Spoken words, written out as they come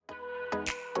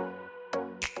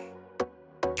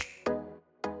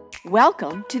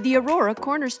Welcome to the Aurora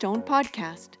Cornerstone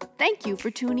Podcast. Thank you for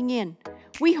tuning in.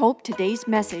 We hope today's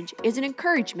message is an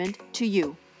encouragement to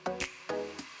you. I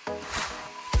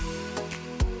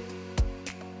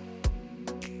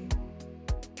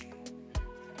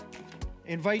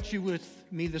invite you with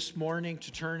me this morning to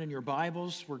turn in your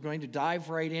Bibles. We're going to dive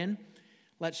right in.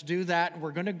 Let's do that.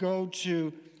 We're going to go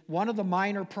to one of the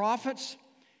minor prophets.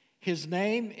 His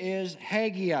name is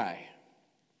Haggai.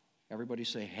 Everybody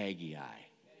say Haggai.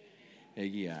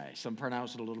 Haggai. Some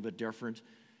pronounce it a little bit different.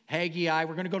 Haggai.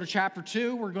 We're going to go to chapter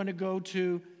 2. We're going to go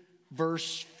to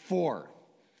verse 4.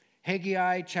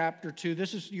 Haggai chapter 2.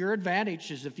 This is your advantage,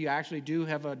 is if you actually do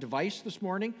have a device this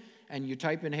morning and you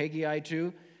type in Haggai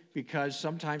 2, because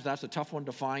sometimes that's a tough one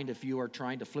to find if you are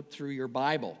trying to flip through your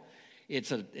Bible.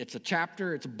 It's a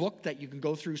chapter, it's a book that you can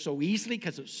go through so easily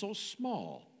because it's so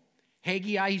small.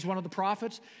 Haggai, he's one of the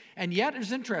prophets, and yet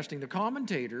it's interesting. The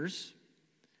commentators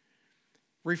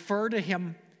refer to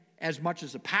him as much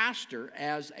as a pastor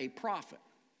as a prophet.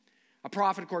 A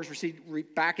prophet, of course,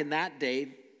 back in that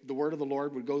day, the word of the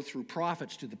Lord would go through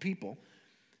prophets to the people.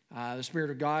 The Spirit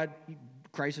of God,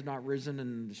 Christ had not risen,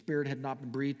 and the Spirit had not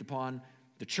been breathed upon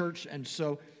the church, and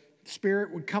so the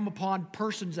Spirit would come upon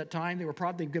persons at times.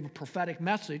 They'd give a prophetic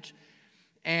message,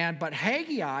 but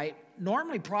Haggai,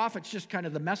 normally prophets just kind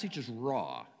of, the message is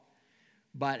raw.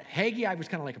 But Haggai was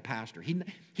kind of like a pastor.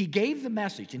 He gave the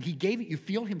message, and he gave it. You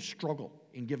feel him struggle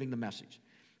in giving the message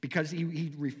because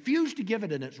he refused to give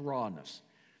it in its rawness.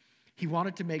 He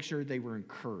wanted to make sure they were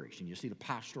encouraged, and you see the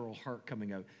pastoral heart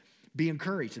coming out. Be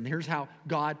encouraged, and here's how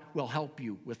God will help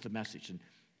you with the message. And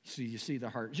so you see the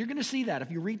heart. You're going to see that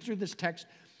if you read through this text.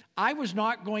 I was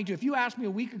not going to, if you asked me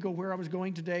a week ago where I was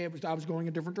going today, I was going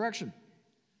a different direction.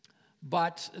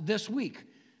 But this week,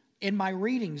 in my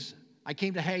readings, I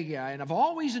came to Haggai, and I've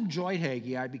always enjoyed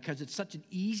Haggai because it's such an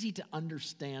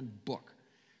easy-to-understand book.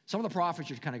 Some of the prophets,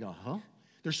 you kind of go, huh?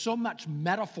 There's so much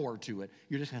metaphor to it.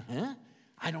 You're just, huh?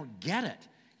 I don't get it.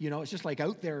 You know, it's just like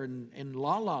out there in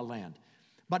La La Land.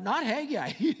 But not Haggai.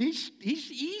 He's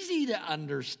easy to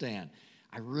understand.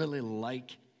 I really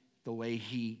like the way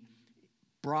he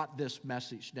brought this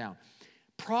message down.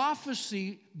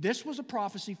 Prophecy, this was a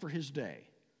prophecy for his day,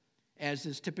 as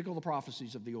is typical of the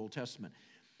prophecies of the Old Testament.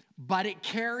 But it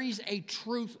carries a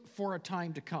truth for a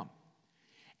time to come.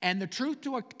 And the truth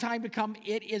to a time to come,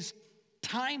 it is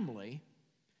timely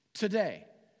today.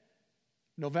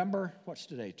 November, what's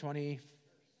today?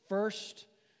 21st,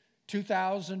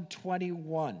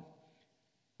 2021.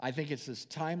 I think it's as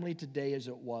timely today as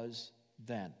it was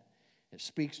then. It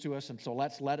speaks to us, and so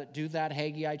let's let it do that.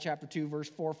 Haggai chapter 2, verse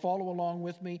 4. Follow along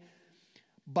with me.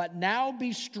 But now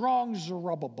be strong,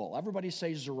 Zerubbabel. Everybody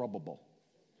say Zerubbabel.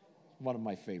 One of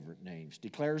my favorite names.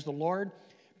 Declares the Lord.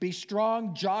 Be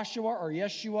strong, Joshua or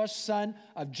Yeshua, son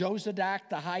of Jozadak,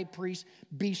 the high priest.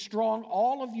 Be strong,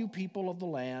 all of you people of the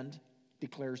land,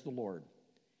 declares the Lord.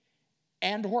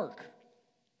 And work.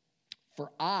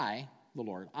 For I, the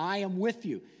Lord, I am with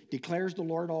you, declares the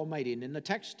Lord Almighty. And in the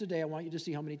text today, I want you to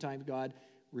see how many times God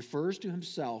refers to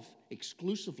himself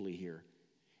exclusively here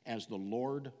as the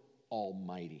Lord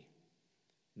Almighty.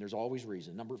 And there's always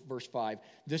reason. Verse 5,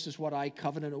 this is what I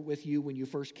covenanted with you when you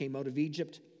first came out of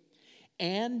Egypt,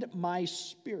 and my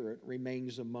spirit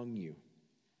remains among you.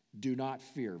 Do not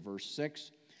fear. Verse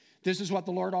 6, this is what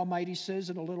the Lord Almighty says,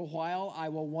 in a little while I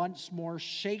will once more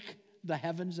shake the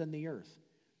heavens and the earth,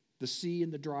 the sea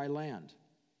and the dry land.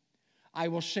 I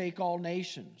will shake all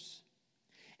nations.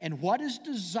 And what is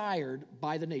desired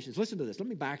by the nations? Listen to this. Let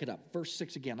me back it up. Verse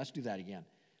 6 again. Let's do that again.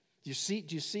 Do you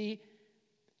see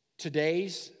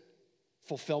today's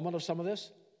fulfillment of some of this?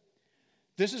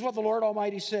 This is what the Lord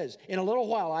Almighty says. In a little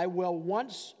while, I will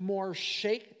once more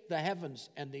shake the heavens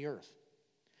and the earth,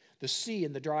 the sea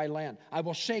and the dry land. I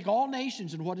will shake all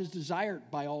nations, and what is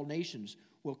desired by all nations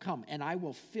will come. And I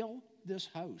will fill this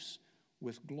house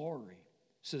with glory,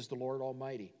 says the Lord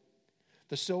Almighty.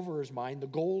 The silver is mine, the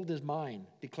gold is mine,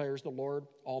 declares the Lord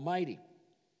Almighty.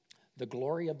 The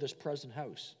glory of this present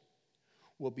house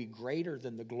will be greater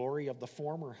than the glory of the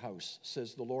former house,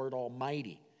 says the Lord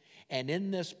Almighty. And in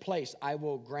this place I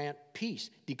will grant peace,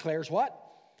 declares what?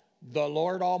 The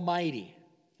Lord Almighty.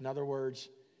 In other words,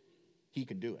 he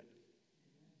can do it.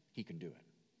 He can do it.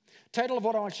 Title of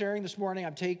what I'm sharing this morning,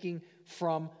 I'm taking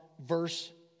from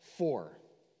verse 4.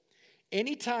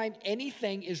 Anytime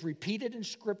anything is repeated in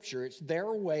Scripture, it's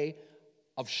their way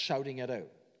of shouting it out.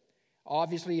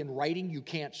 Obviously, in writing, you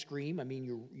can't scream. I mean,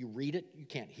 you read it, you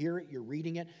can't hear it, you're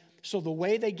reading it. So the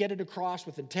way they get it across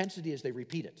with intensity is they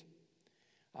repeat it.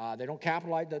 They don't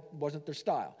capitalize, that wasn't their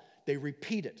style. They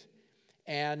repeat it.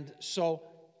 And so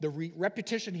the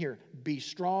repetition here, be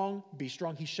strong,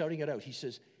 he's shouting it out. He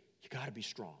says, You got to be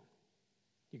strong.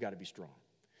 You got to be strong.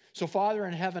 So, Father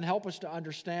in heaven, help us to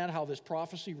understand how this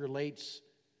prophecy relates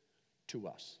to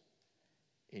us.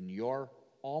 In your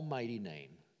almighty name,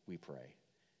 we pray.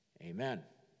 Amen.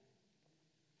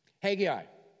 Haggai.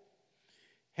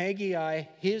 Haggai,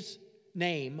 his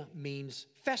name means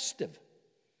festive.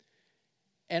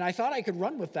 And I thought I could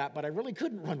run with that, but I really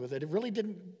couldn't run with it. It really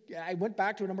didn't. I went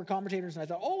back to a number of commentators and I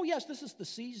thought, oh, yes, this is the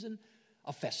season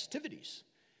of festivities.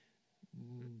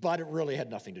 But it really had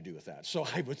nothing to do with that. So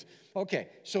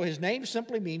so his name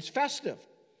simply means festive.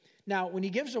 Now, when he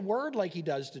gives a word like he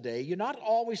does today, you're not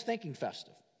always thinking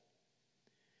festive.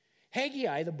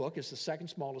 Haggai, the book, is the second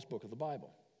smallest book of the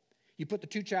Bible. You put the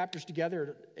two chapters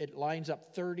together, it lines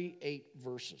up 38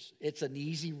 verses. It's an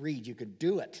easy read. You can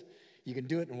do it. You can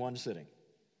do it in one sitting.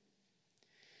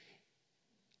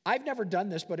 I've never done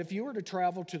this, but if you were to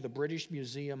travel to the British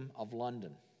Museum of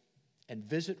London and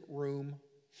visit room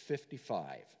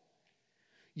 55,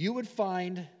 you would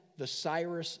find the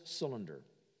Cyrus cylinder.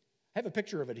 I have a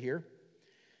picture of it here.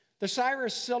 The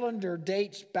Cyrus cylinder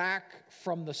dates back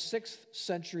from the 6th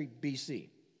century BC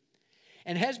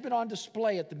and has been on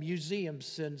display at the museum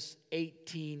since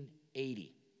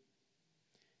 1880.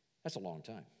 That's a long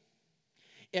time.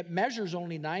 It measures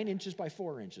only 9 inches by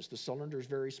 4 inches. The cylinder is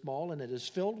very small, and it is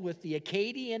filled with the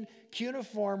Akkadian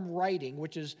cuneiform writing,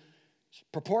 which is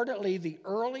purportedly the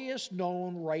earliest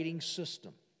known writing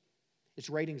system. It's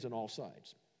writings on all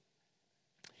sides.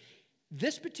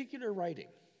 This particular writing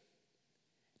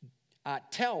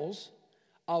tells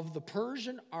of the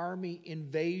Persian army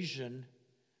invasion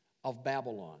of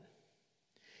Babylon.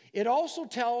 It also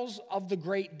tells of the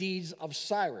great deeds of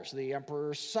Cyrus, the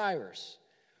Emperor Cyrus,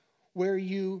 where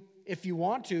if you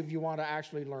want to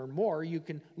actually learn more, you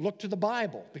can look to the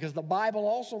Bible, because the Bible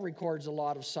also records a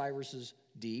lot of Cyrus's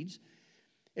deeds.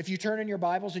 If you turn in your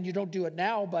Bibles, and you don't do it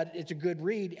now, but it's a good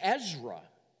read, Ezra,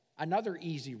 another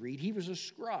easy read. He was a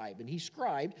scribe, and he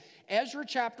scribed Ezra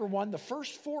chapter 1, the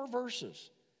first 4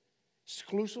 verses,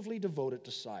 exclusively devoted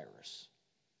to Cyrus.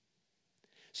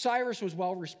 Cyrus was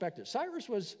well respected. Cyrus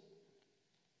was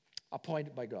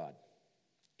appointed by God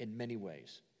in many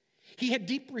ways. He had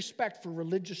deep respect for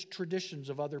religious traditions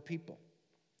of other people.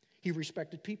 He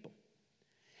respected people.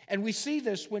 And we see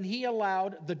this when he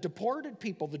allowed the deported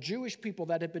people, the Jewish people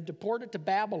that had been deported to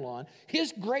Babylon,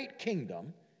 his great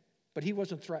kingdom, but he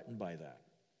wasn't threatened by that.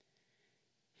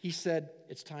 He said,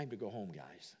 it's time to go home,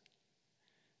 guys.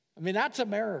 I mean, that's a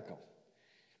miracle.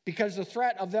 Because the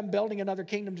threat of them building another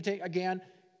kingdom to take, again,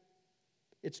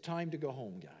 it's time to go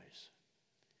home, guys.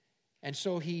 And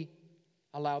so he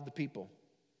allowed the people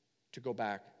to go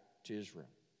back to Israel.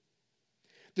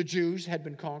 The Jews had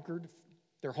been conquered.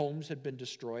 Their homes had been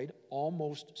destroyed,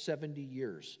 almost 70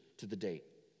 years to the date.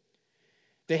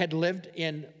 They had lived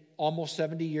in almost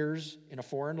 70 years in a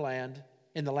foreign land,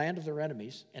 in the land of their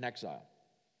enemies, in exile.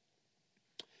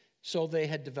 So they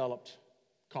had developed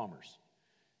commerce.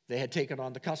 They had taken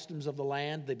on the customs of the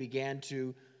land. They began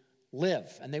to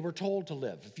live, and they were told to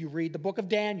live. If you read the book of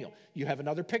Daniel, you have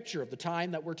another picture of the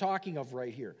time that we're talking of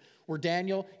right here, where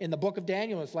Daniel, in the book of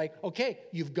Daniel, it's like, okay,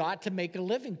 you've got to make a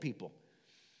living, people.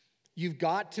 You've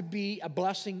got to be a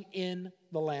blessing in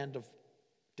the land of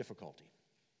difficulty.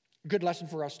 Good lesson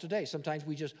for us today. Sometimes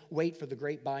we just wait for the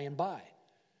great by and by.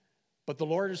 But the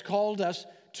Lord has called us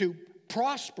to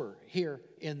prosper here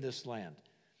in this land.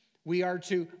 We are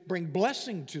to bring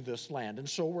blessing to this land, and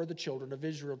so were the children of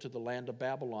Israel to the land of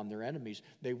Babylon, their enemies.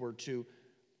 They were to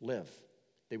live.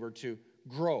 They were to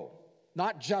grow,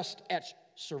 not just at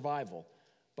survival,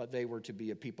 but they were to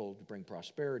be a people to bring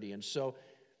prosperity. And so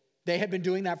they had been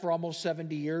doing that for almost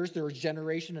 70 years. There was a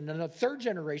generation, and then a third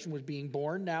generation was being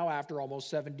born now after almost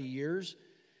 70 years.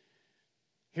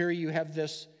 Here you have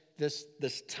this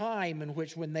time in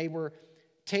which, when they were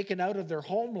taken out of their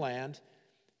homeland,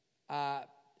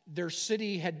 their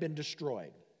city had been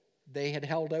destroyed. They had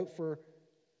held out for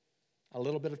a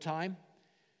little bit of time.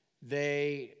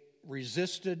 They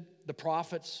resisted the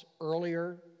prophets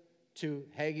earlier to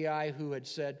Haggai, who had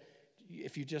said,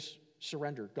 if you just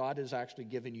surrender, God has actually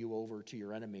given you over to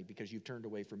your enemy because you've turned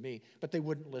away from me. But they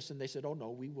wouldn't listen. They said, oh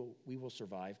no, we will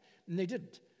survive. And they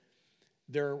didn't.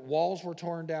 Their walls were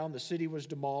torn down, the city was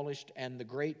demolished, and the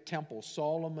great temple,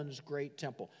 Solomon's great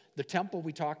temple, the temple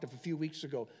we talked of a few weeks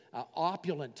ago, an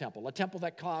opulent temple, a temple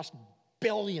that cost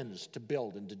billions to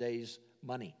build in today's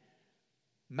money.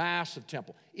 Massive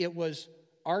temple. It was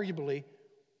arguably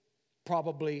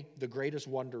probably the greatest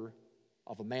wonder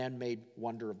of a man-made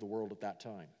wonder of the world at that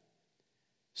time.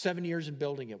 7 years in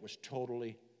building it was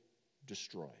totally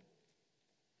destroyed.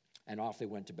 And off they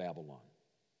went to Babylon.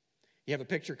 You have a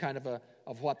picture kind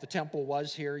of what the temple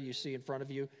was here, you see in front of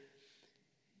you.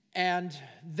 And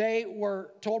they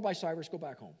were told by Cyrus, go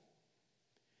back home.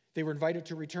 They were invited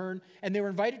to return, and they were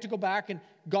invited to go back, and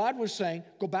God was saying,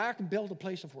 go back and build a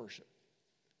place of worship.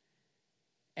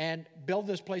 And build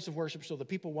this place of worship so the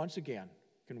people once again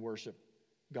can worship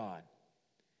God.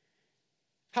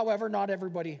 However, not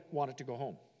everybody wanted to go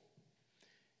home.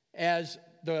 As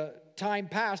the time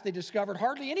passed, they discovered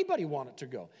hardly anybody wanted to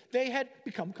go. They had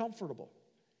become comfortable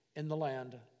in the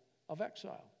land of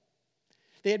exile.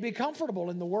 They had been comfortable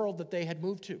in the world that they had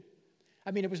moved to.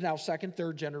 I mean, it was now second,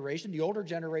 third generation. The older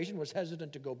generation was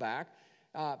hesitant to go back.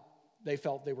 They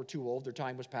felt they were too old. Their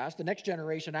time was past. The next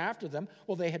generation after them,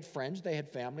 well, they had friends, they had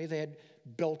family, they had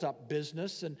built up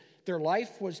business, and their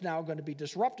life was now going to be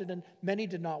disrupted, and many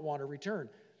did not want to return.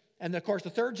 And of course, the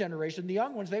third generation, the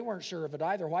young ones, they weren't sure of it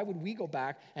either. Why would we go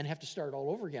back and have to start all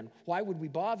over again? Why would we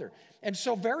bother? And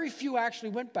so very few actually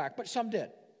went back, but some did.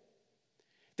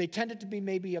 They tended to be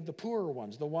maybe of the poorer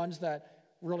ones, the ones that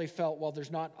really felt, well,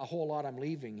 there's not a whole lot I'm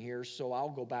leaving here, so I'll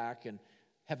go back and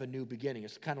have a new beginning.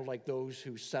 It's kind of like those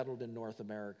who settled in North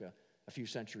America a few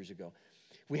centuries ago.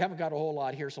 We haven't got a whole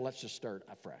lot here, so let's just start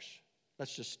afresh.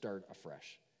 Let's just start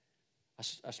afresh.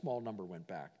 A small number went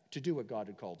back to do what God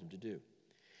had called them to do.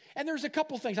 And there's a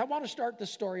couple things. I want to start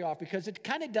this story off because it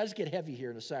kind of does get heavy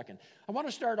here in a second. I want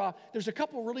to start off, there's a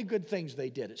couple really good things they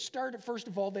did. It started, first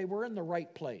of all, they were in the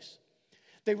right place.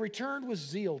 They returned with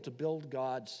zeal to build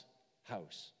God's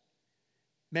house.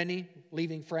 Many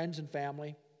leaving friends and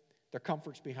family, their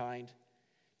comforts behind,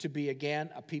 to be again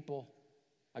a people,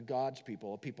 a God's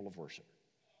people, a people of worship.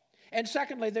 And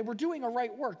secondly, they were doing a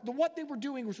right work. What they were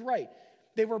doing was right.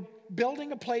 They were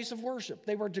building a place of worship.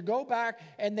 They were to go back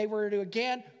and they were to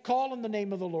again call on the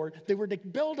name of the Lord. They were to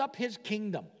build up His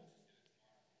kingdom.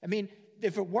 I mean,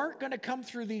 if it weren't going to come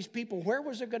through these people, where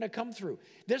was it going to come through?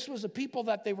 This was a people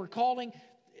that they were calling,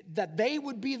 that they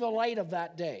would be the light of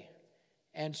that day.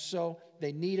 And so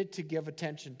they needed to give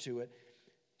attention to it.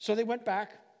 So they went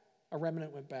back, a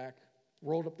remnant went back,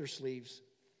 rolled up their sleeves,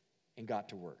 and got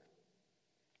to work.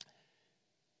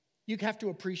 You have to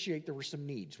appreciate there were some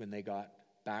needs when they got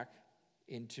back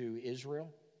into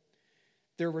Israel.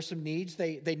 There were some needs.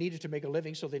 They needed to make a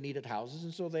living, so they needed houses,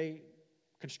 and so they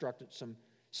constructed some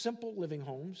simple living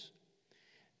homes.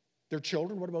 Their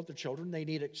children, what about their children? They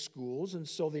needed schools, and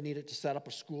so they needed to set up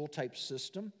a school-type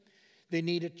system. They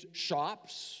needed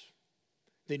shops.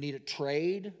 They needed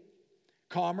trade,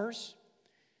 commerce.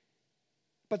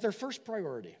 But their first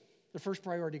priority,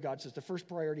 God says, the first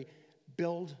priority,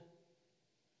 build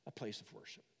a place of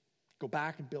worship. Go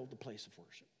back and build the place of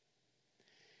worship.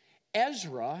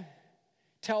 Ezra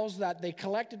tells that they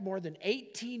collected more than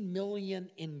 18 million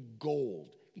in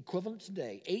gold, equivalent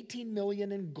today, 18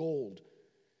 million in gold.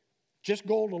 Just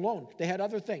gold alone. They had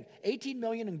other things. 18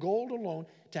 million in gold alone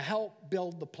to help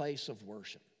build the place of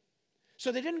worship.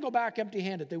 So they didn't go back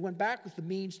empty-handed. They went back with the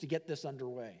means to get this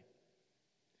underway.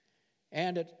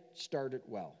 And it started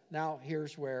well. Now,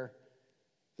 here's where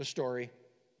the story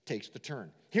takes the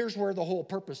turn. Here's where the whole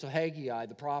purpose of Haggai,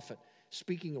 the prophet,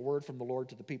 speaking a word from the Lord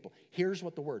to the people. Here's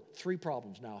what the word, 3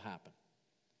 problems now happen.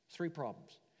 3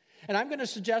 problems. And I'm going to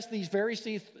suggest these very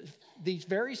same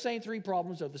 3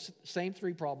 problems are the same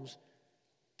 3 problems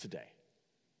today.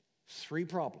 3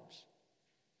 problems.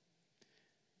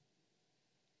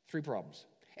 3 problems.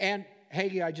 And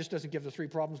Haggai just doesn't give the 3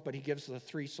 problems, but he gives the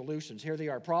 3 solutions. Here they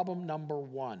are. Problem number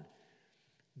 1,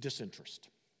 disinterest.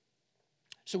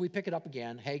 So we pick it up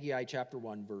again, Haggai chapter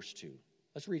 1, verse 2.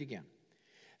 Let's read again.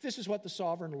 This is what the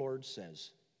sovereign Lord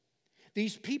says.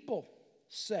 These people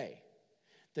say,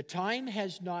 the time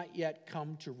has not yet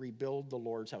come to rebuild the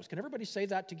Lord's house. Can everybody say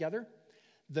that together?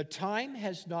 The time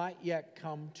has not yet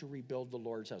come to rebuild the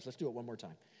Lord's house. Let's do it one more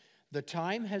time. The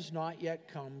time has not yet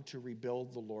come to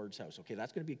rebuild the Lord's house. Okay,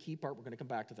 that's going to be a key part. We're going to come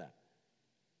back to that.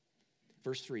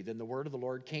 Verse 3, then the word of the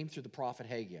Lord came through the prophet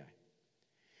Haggai.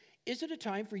 Is it a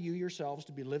time for you yourselves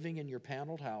to be living in your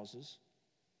paneled houses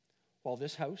while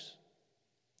this house,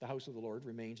 the house of the Lord,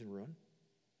 remains in ruin?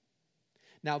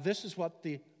 Now this is what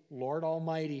the Lord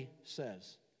Almighty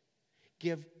says.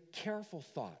 Give careful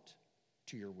thought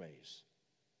to your ways.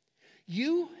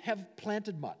 You have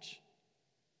planted much,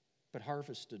 but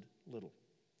harvested little.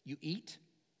 You eat,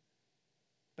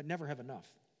 but never have enough.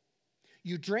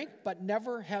 You drink, but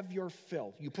never have your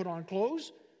fill. You put on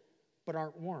clothes, but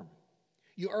aren't warm.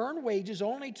 You earn wages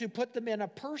only to put them in a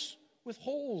purse with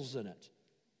holes in it.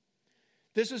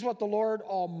 This is what the Lord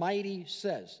Almighty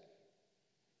says.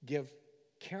 Give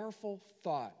careful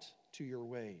thought to your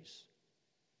ways.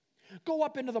 Go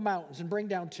up into the mountains and bring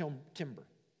down timber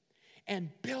and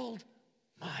build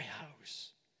my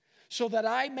house so that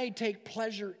I may take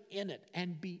pleasure in it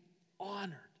and be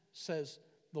honored, says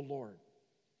the Lord.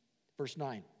 Verse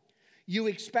 9. You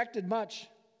expected much,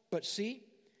 but see,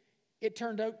 it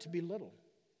turned out to be little.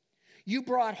 You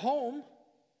brought home,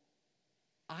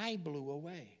 I blew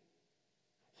away.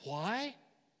 Why?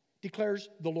 Declares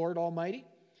the Lord Almighty.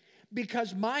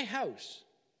 Because my house,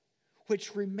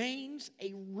 which remains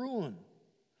a ruin,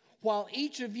 while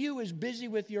each of you is busy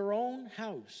with your own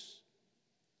house.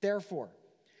 Therefore,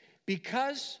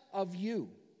 because of you,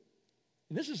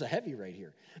 and this is a heavy right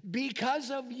here,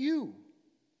 because of you,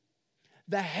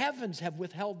 the heavens have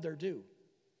withheld their dew,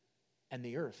 and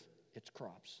the earth its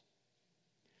crops.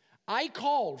 I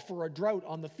called for a drought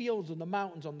on the fields and the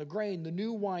mountains, on the grain, the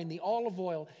new wine, the olive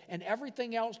oil, and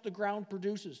everything else the ground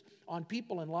produces, on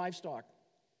people and livestock,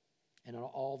 and on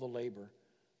all the labor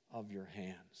of your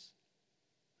hands.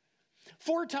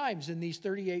 4 times in these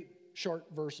 38 short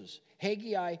verses,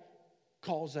 Haggai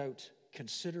calls out,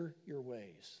 consider your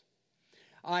ways.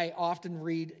 I often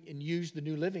read and use the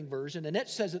New Living Version, and it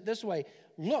says it this way,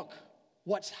 look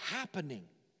what's happening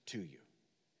to you.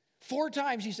 4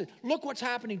 times he says, look what's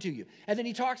happening to you. And then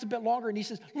he talks a bit longer and he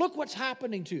says, look what's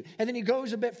happening to you. And then he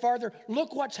goes a bit farther,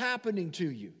 look what's happening to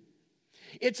you.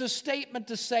 It's a statement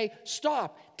to say,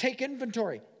 stop, take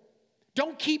inventory.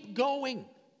 Don't keep going.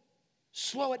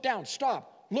 Slow it down,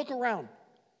 stop, look around.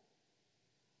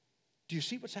 Do you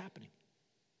see what's happening?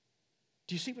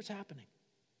 Do you see what's happening?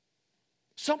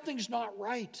 Something's not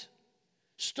right.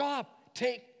 Stop,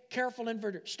 take careful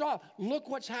inventory. Stop, look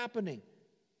what's happening.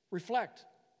 Reflect.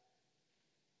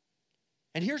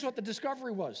 And here's what the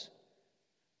discovery was.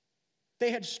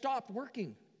 They had stopped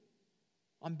working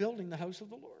on building the house of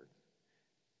the Lord.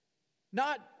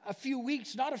 Not a few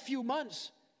weeks, not a few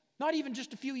months, not even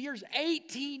just a few years.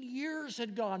 18 years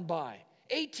had gone by.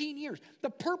 18 years. The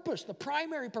purpose, the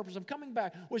primary purpose of coming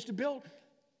back was to build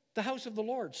the house of the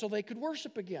Lord so they could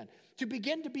worship again, to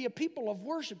begin to be a people of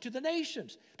worship to the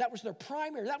nations. That was their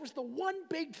primary, that was the one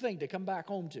big thing to come back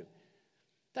home to.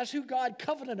 That's who God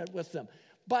covenanted with them.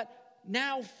 But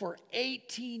now for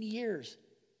 18 years,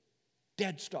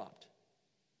 dead stopped.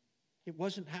 It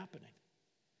wasn't happening.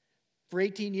 For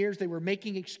 18 years, they were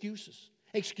making excuses.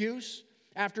 Excuse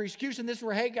after excuse. And this is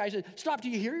where Haggai said, stop, do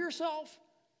you hear yourself?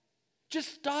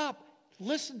 Just stop.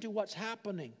 Listen to what's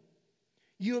happening.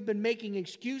 You have been making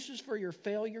excuses for your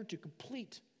failure to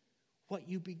complete what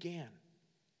you began.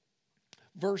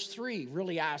 Verse 3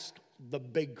 really asks the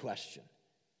big question.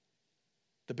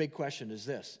 The big question is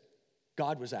this.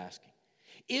 God was asking,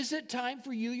 is it time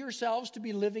for you yourselves to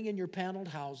be living in your paneled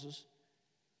houses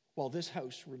while this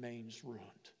house remains ruined?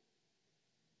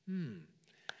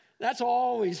 That's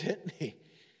always hit me.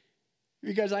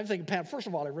 Because I'm thinking, first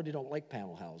of all, I really don't like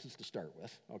panel houses to start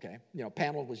with, okay? You know,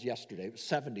 panel was yesterday, it was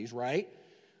 70s, right?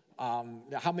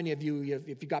 How many of you,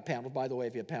 if you got panels, by the way,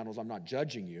 if you have panels, I'm not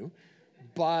judging you.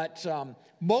 But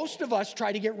most of us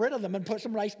try to get rid of them and put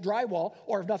some nice drywall,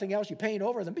 or if nothing else, you paint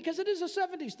over them, because it is a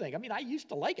 70s thing. I mean, I used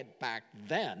to like it back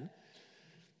then.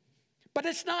 But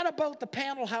it's not about the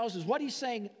panel houses. What he's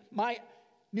saying, my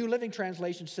New Living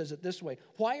Translation says it this way.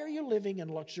 Why are you living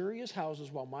in luxurious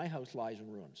houses while my house lies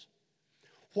in ruins?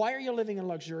 Why are you living in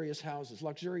luxurious houses?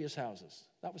 Luxurious houses.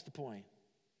 That was the point.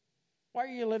 Why are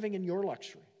you living in your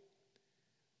luxury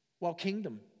while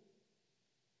kingdom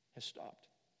has stopped?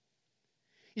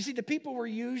 You see, the people were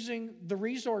using the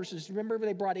resources. Remember,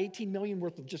 they brought 18 million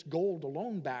worth of just gold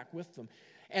alone back with them.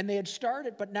 And they had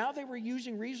started, but now they were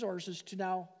using resources to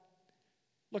now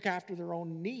look after their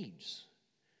own needs.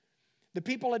 The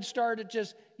people had started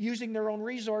just using their own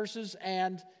resources,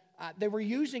 and they were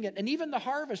using it. And even the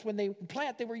harvest, when they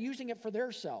plant, they were using it for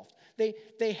their self.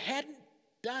 They hadn't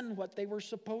done what they were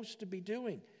supposed to be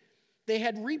doing. They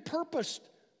had repurposed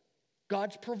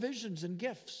God's provisions and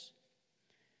gifts.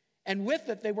 And with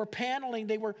it, they were paneling,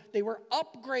 they were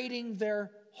upgrading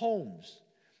their homes.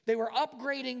 They were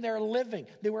upgrading their living.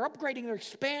 They were upgrading, they're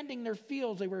expanding their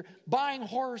fields. They were buying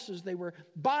horses. They were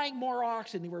buying more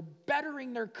oxen. They were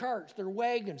bettering their carts, their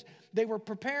wagons. They were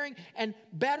preparing and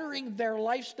bettering their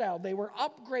lifestyle. They were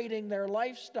upgrading their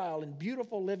lifestyle in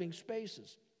beautiful living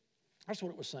spaces. That's what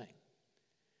it was saying.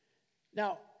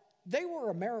 Now, they were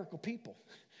a miracle people.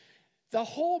 The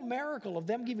whole miracle of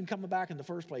them even coming back in the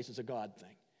first place is a God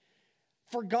thing.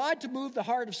 For God to move the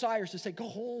heart of Cyrus to say, go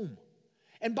home.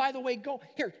 And by the way,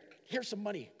 here's some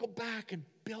money. Go back and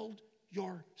build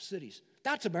your cities.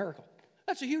 That's a miracle.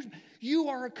 That's a huge, you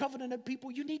are a covenanted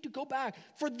people. You need to go back.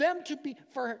 For them to be,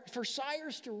 for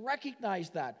Cyrus to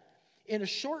recognize that in a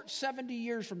short 70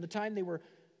 years from the time they were,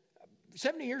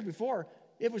 70 years before,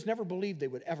 it was never believed they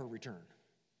would ever return.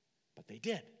 But they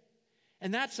did.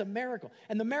 And that's a miracle.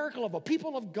 And the miracle of a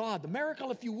people of God, the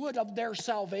miracle, if you would, of their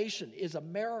salvation is a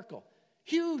miracle.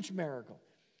 Huge miracle.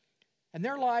 And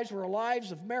their lives were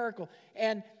lives of miracle.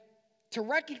 And to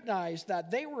recognize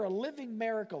that they were a living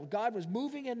miracle, God was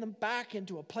moving in them back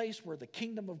into a place where the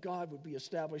kingdom of God would be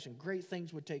established and great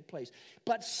things would take place.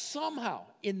 But somehow,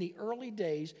 in the early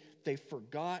days, they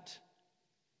forgot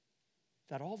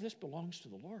that all this belongs to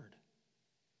the Lord.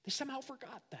 They somehow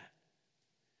forgot that.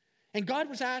 And God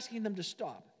was asking them to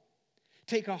stop.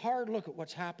 Take a hard look at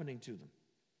what's happening to them.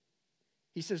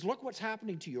 He says, look what's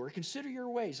happening to you, or consider your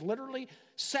ways. Literally,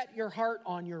 set your heart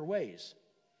on your ways.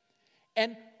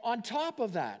 And on top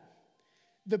of that,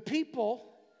 the people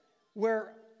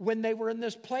when they were in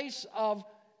this place of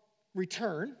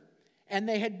return, and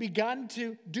they had begun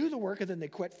to do the work, and then they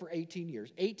quit for 18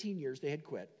 years. 18 years they had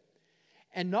quit.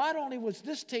 And not only was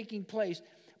this taking place,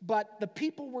 but the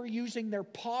people were using their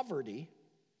poverty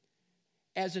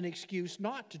as an excuse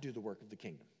not to do the work of the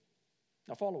kingdom.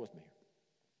 Now follow with me.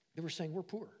 They were saying, we're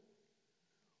poor.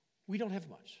 We don't have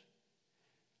much.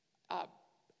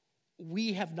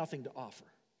 We have nothing to offer.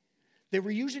 They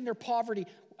were using their poverty.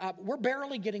 We're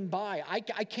barely getting by. I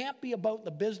can't be about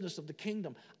the business of the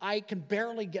kingdom. I can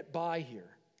barely get by here.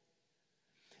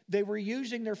 They were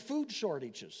using their food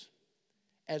shortages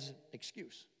as an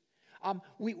excuse.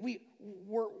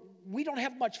 We don't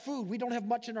have much food. We don't have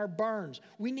much in our barns.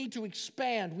 We need to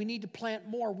expand. We need to plant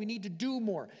more. We need to do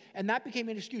more. And that became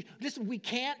an excuse. Listen, we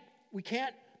can't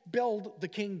build the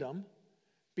kingdom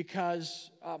because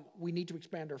we need to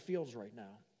expand our fields right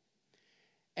now.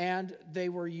 And they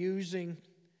were using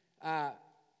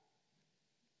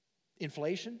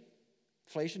inflation.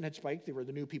 Inflation had spiked. They were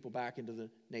the new people back into the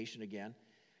nation again.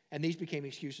 And these became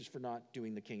excuses for not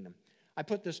doing the kingdom. I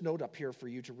put this note up here for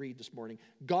you to read this morning.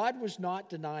 God was not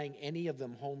denying any of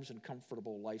them homes and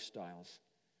comfortable lifestyles,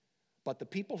 but the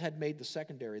people had made the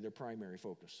secondary their primary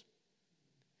focus.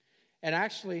 And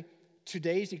actually,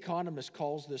 today's economist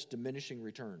calls this diminishing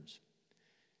returns.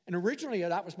 And originally,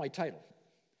 that was my title.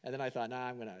 And then I thought,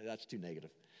 that's too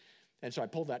negative. And so I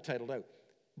pulled that title out.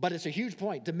 But it's a huge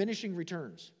point, diminishing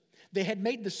returns. They had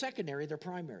made the secondary their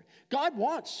primary. God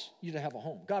wants you to have a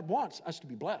home. God wants us to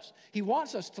be blessed. He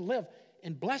wants us to live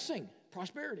in blessing,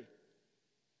 prosperity,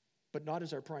 but not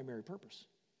as our primary purpose,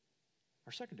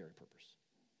 our secondary purpose.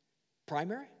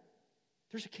 Primary,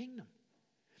 there's a kingdom.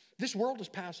 This world is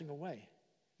passing away.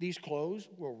 These clothes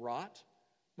will rot.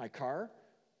 My car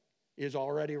is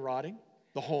already rotting.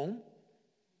 The home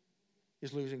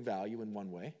is losing value in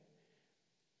one way.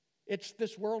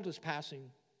 This world is passing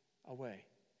away.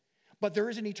 But there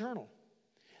is an eternal.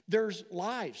 There's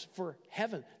lives for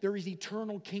heaven. There is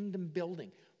eternal kingdom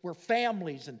building where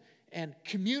families and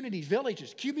communities,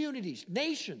 villages, communities,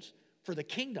 nations for the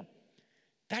kingdom.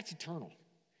 That's eternal.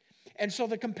 And so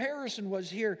the comparison was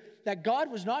here that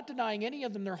God was not denying any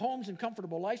of them their homes and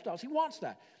comfortable lifestyles. He wants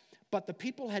that. But the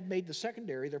people had made the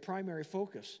secondary their primary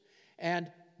focus. And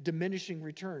diminishing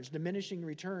returns. Diminishing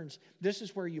returns, this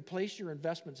is where you place your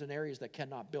investments in areas that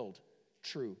cannot build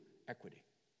true equity.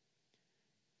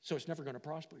 So it's never going to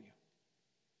prosper you.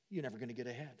 You're never going to get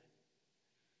ahead.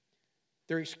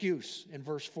 Their excuse in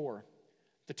verse 4,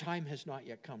 the time has not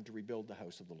yet come to rebuild the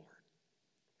house of the Lord.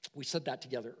 We said that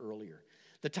together earlier.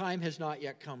 The time has not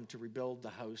yet come to rebuild the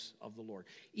house of the Lord.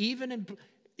 Even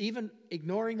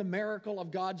ignoring the miracle of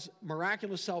God's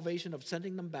miraculous salvation of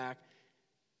sending them back,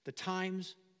 the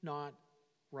time's not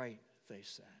right, they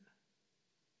said.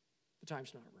 The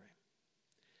time's not right.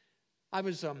 I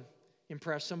was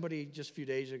impressed. Somebody just a few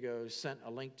days ago sent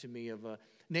a link to me of a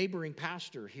neighboring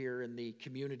pastor here in the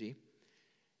community.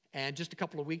 And just a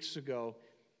couple of weeks ago,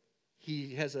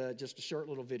 he has just a short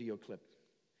little video clip.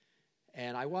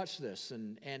 And I watched this,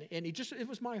 and it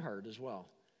was my heart as well.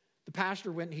 The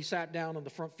pastor went and he sat down on the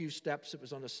front few steps. It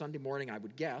was on a Sunday morning, I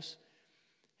would guess.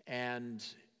 And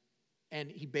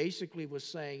he basically was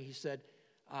saying, he said,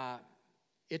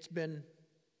 it's been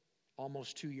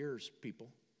almost 2 years, people,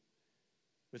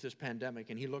 with this pandemic.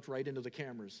 And he looked right into the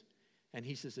cameras, and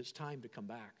he says, it's time to come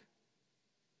back.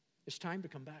 It's time to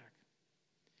come back.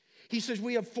 He says,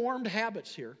 we have formed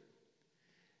habits here.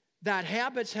 That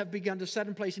habits have begun to set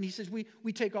in place. And he says, we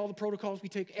take all the protocols, we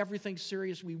take everything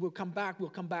serious. We will come back, we'll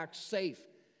come back safe.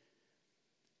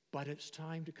 But it's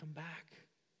time to come back.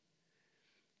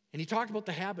 And he talked about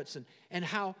the habits and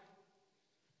how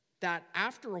that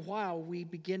after a while we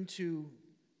begin to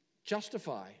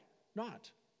justify not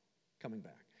coming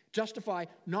back. Justify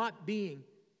not being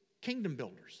kingdom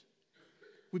builders.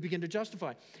 We begin to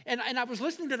justify. And I was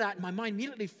listening to that, and my mind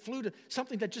immediately flew to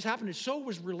something that just happened. It so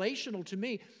was relational to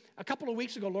me. A couple of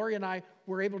weeks ago, Lori and I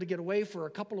were able to get away for a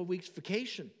couple of weeks'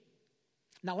 vacation.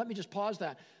 Now, let me just pause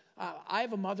that. I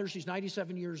have a mother. She's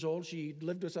 97 years old. She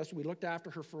lived with us. We looked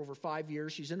after her for over 5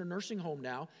 years. She's in a nursing home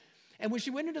now. And when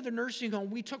she went into the nursing home,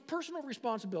 we took personal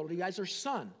responsibility as her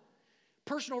son,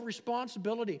 personal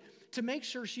responsibility to make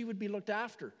sure she would be looked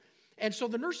after. And so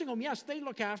the nursing home, yes, they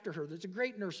look after her. It's a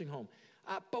great nursing home.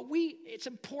 But it's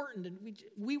important, and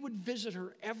we would visit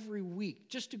her every week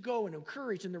just to go and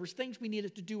encourage, and there was things we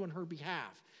needed to do on her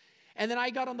behalf. And then I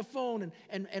got on the phone,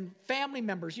 and family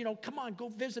members, come on, go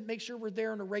visit, make sure we're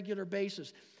there on a regular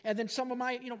basis. And then some of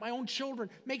my own children,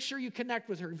 make sure you connect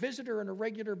with her, visit her on a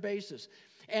regular basis.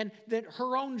 And then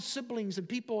her own siblings and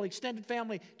people, extended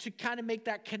family, to kind of make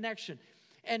that connection.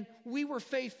 And we were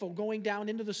faithful going down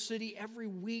into the city every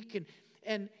week,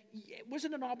 and it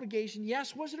wasn't an obligation.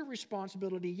 Yes. Was it a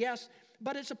responsibility? Yes.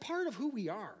 But it's a part of who we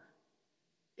are.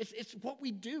 It's what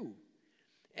we do.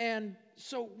 And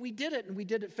so we did it, and we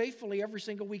did it faithfully every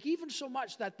single week, even so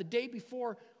much that the day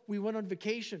before we went on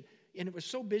vacation, and it was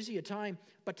so busy a time,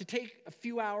 but to take a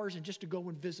few hours and just to go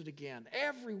and visit again.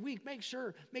 Every week, make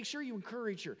sure you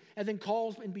encourage her, and then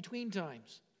calls in between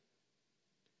times.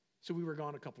 So we were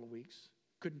gone a couple of weeks.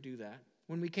 Couldn't do that.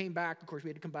 When we came back, of course, we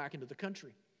had to come back into the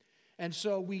country. And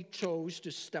so we chose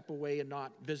to step away and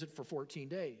not visit for 14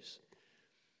 days.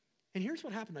 And here's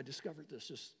what happened. I discovered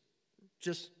this,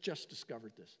 just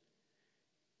discovered this.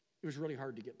 It was really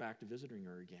hard to get back to visiting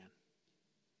her again.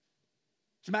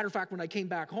 As a matter of fact, when I came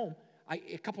back home,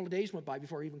 a couple of days went by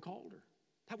before I even called her.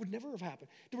 That would never have happened.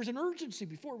 There was an urgency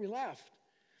before we left.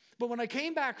 But when I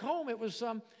came back home, it was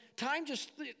time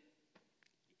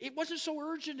it wasn't so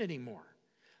urgent anymore.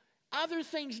 Other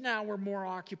things now were more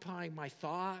occupying my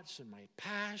thoughts and my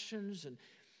passions. And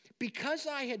because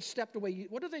I had stepped away,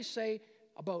 what do they say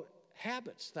about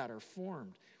habits that are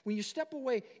formed? When you step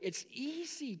away, it's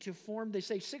easy to form. They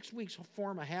say 6 weeks will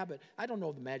form a habit. I don't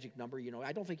know the magic number.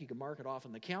 I don't think you can mark it off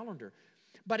on the calendar.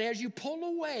 But as you pull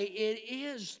away, it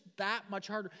is that much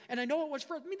harder. And I know it was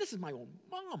this is my own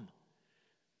mom.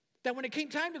 That when it came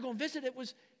time to go and visit, it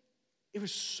was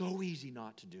so easy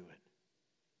not to do it.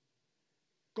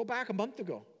 Go back a month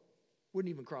ago. Wouldn't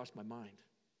even cross my mind.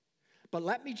 But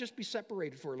let me just be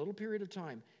separated for a little period of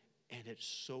time, and it's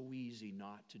so easy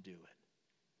not to do it.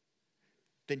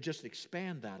 Then just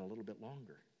expand that a little bit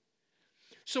longer.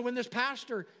 So when this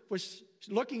pastor was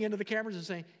looking into the cameras and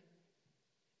saying,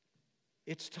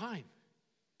 it's time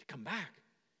to come back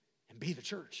and be the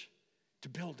church, to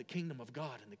build the kingdom of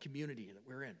God in the community that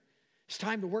we're in. It's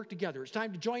time to work together. It's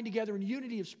time to join together in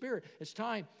unity of spirit. It's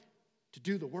time to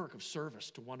do the work of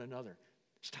service to one another.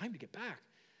 It's time to get back.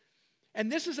 And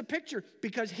this is a picture,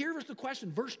 because here was the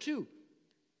question, verse 2.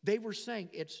 They were saying,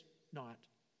 it's not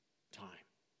time.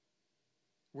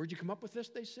 Where'd you come up with this,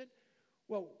 they said?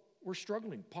 Well, we're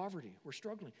struggling. Poverty, we're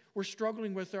struggling. We're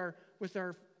struggling with our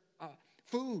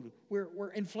food, where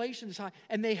inflation is high.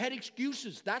 And they had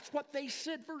excuses. That's what they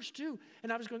said, verse 2.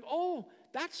 And I was going, oh,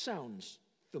 that sounds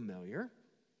familiar.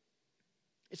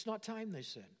 It's not time, they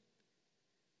said.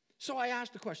 So I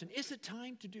asked the question, is it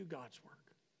time to do God's work?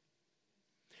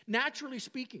 Naturally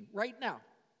speaking, right now,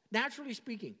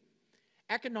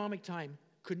 economic time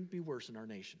couldn't be worse in our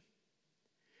nation.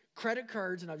 Credit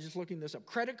cards, and I was just looking this up,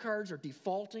 credit cards are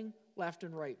defaulting left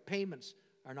and right. Payments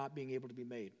are not being able to be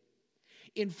made.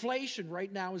 Inflation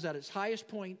right now is at its highest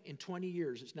point in 20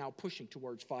 years. It's now pushing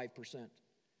towards 5%.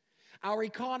 Our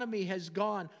economy has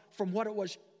gone from what it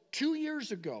was 2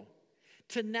 years ago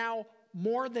to now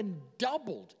more than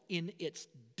doubled in its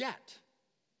debt.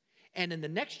 And in the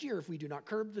next year, if we do not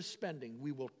curb the spending,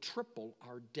 we will triple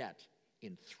our debt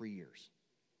in 3 years.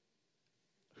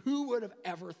 Who would have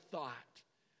ever thought?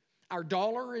 Our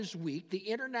dollar is weak. The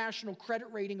international credit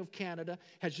rating of Canada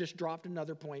has just dropped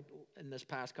another point in this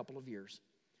past couple of years.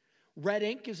 Red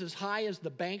ink is as high as the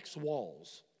bank's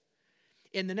walls.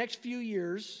 In the next few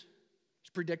years, it's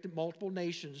predicted multiple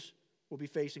nations will be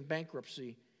facing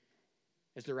bankruptcy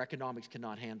as their economics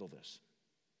cannot handle this.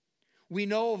 We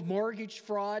know of mortgage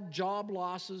fraud, job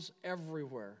losses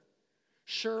everywhere.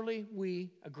 Surely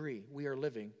we agree we are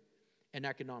living in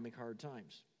economic hard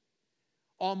times.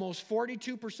 Almost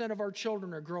 42% of our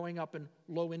children are growing up in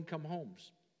low-income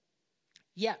homes.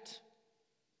 Yet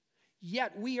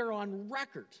we are on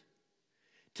record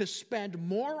to spend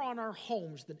more on our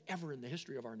homes than ever in the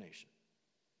history of our nation.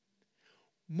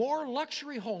 More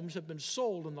luxury homes have been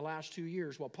sold in the last 2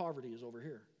 years, while poverty is over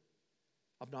here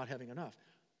of not having enough.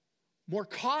 More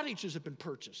cottages have been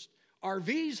purchased.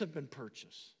 RVs have been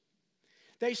purchased.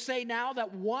 They say now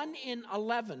that 1 in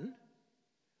 11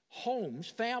 homes,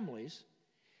 families,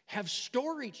 have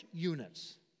storage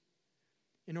units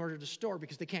in order to store,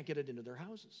 because they can't get it into their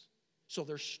houses. So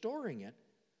they're storing it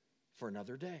for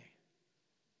another day.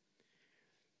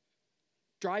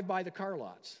 Drive by the car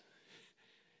lots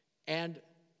and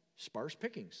sparse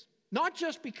pickings. Not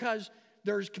just because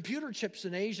there's computer chips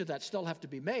in Asia that still have to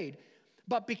be made,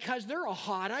 but because they're a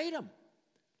hot item.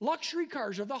 Luxury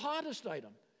cars are the hottest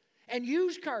item. And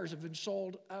used cars have been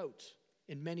sold out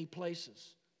in many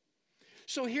places.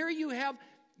 So here you have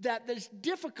that there's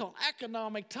difficult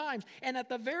economic times, and at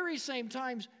the very same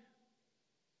times,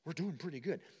 we're doing pretty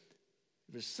good.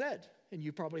 It was said, and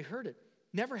you probably heard it,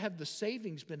 never have the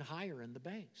savings been higher in the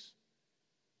banks.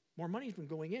 More money's been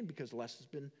going in because less has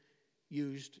been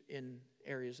used in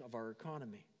areas of our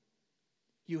economy.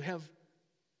 You have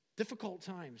difficult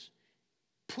times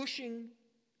pushing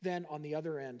then on the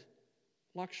other end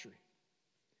luxury,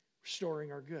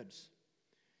 storing our goods.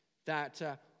 That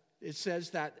it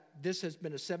says that this has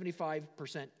been a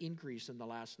 75% increase in the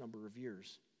last number of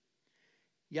years.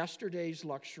 Yesterday's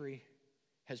luxury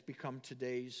has become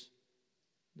today's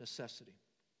necessity.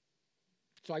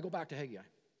 So I go back to Haggai.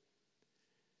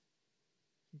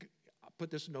 I'll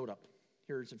put this note up.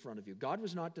 Here it's in front of you. God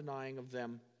was not denying of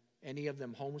them, any of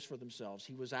them, homes for themselves.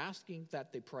 He was asking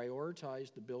that they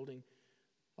prioritize the building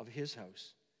of his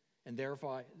house and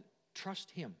therefore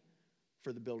trust him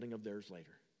for the building of theirs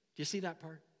later. Do you see that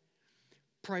part?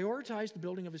 Prioritize the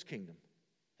building of his kingdom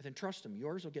and then trust him.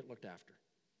 Yours will get looked after.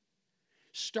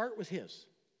 Start with his.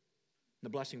 And the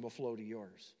blessing will flow to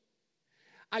yours.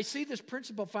 I see this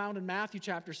principle found in Matthew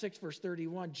chapter 6, verse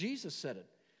 31. Jesus said it.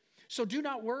 So do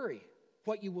not worry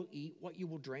what you will eat, what you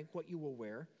will drink, what you will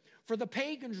wear. For the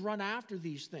pagans run after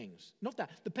these things. Note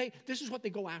that. This is what they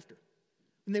go after.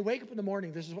 When they wake up in the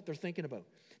morning, this is what they're thinking about.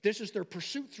 This is their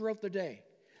pursuit throughout the day.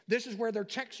 This is where their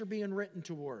checks are being written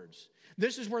towards.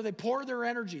 This is where they pour their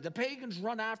energy. The pagans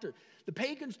run after. The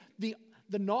pagans, the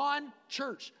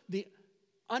non-church, the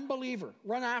unbeliever,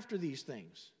 run after these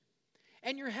things.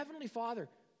 And your heavenly Father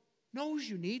knows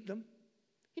you need them.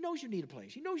 He knows you need a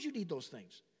place. He knows you need those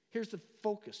things. Here's the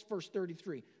focus, verse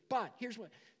 33. But here's what,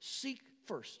 seek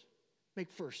first.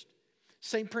 Make first.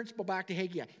 Same principle back to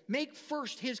Haggai. Make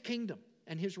first his kingdom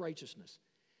and his righteousness.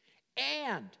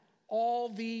 And all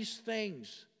these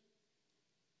things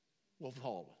will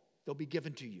follow. They'll be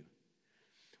given to you.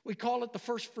 We call it the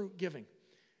first fruit giving.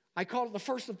 I call it the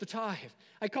first of the tithe.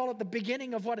 I call it the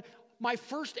beginning of what my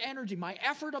first energy, my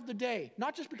effort of the day,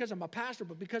 not just because I'm a pastor,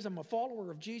 but because I'm a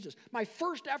follower of Jesus. My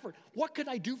first effort, what can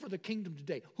I do for the kingdom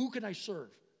today? Who can I serve?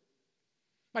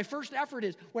 My first effort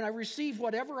is when I receive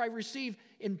whatever I receive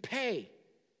in pay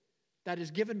that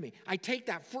is given me, I take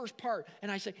that first part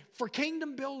and I say, for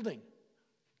kingdom building,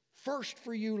 first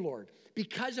for you, Lord.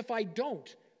 Because if I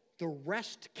don't, the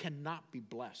rest cannot be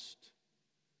blessed.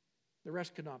 The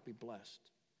rest cannot be blessed.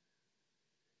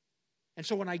 And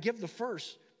so when I give the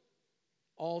first,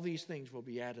 all these things will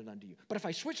be added unto you. But if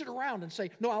I switch it around and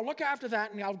say, no, I'll look after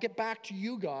that and I'll get back to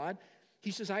you, God,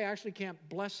 he says, I actually can't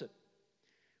bless it.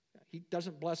 He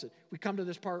doesn't bless it. We come to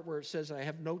this part where it says, I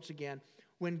have notes again.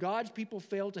 When God's people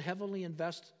fail to heavily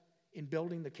invest in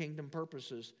building the kingdom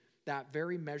purposes, that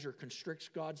very measure constricts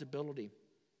God's ability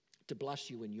to bless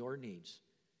you in your needs,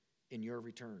 in your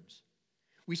returns.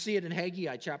 We see it in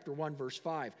Haggai chapter 1, verse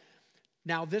 5.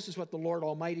 Now this is what the Lord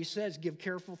Almighty says, give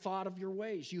careful thought of your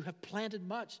ways. You have planted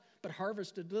much, but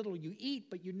harvested little. You eat,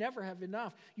 but you never have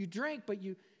enough. You drink, but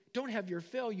you don't have your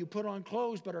fill. You put on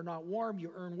clothes, but are not warm.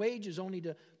 You earn wages only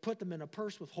to put them in a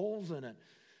purse with holes in it.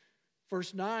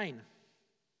 Verse 9,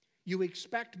 you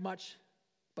expect much,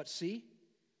 but see,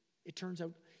 it turns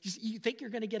out, you think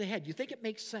you're going to get ahead. You think it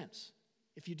makes sense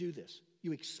if you do this.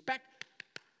 You expect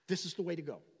this is the way to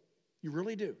go. You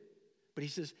really do. But he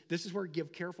says, this is where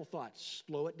give careful thought.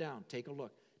 Slow it down. Take a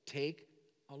look. Take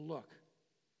a look.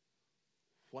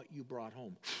 What you brought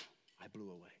home, I blew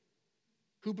away.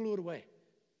 Who blew it away?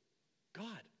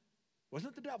 God.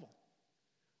 Wasn't the devil.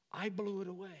 I blew it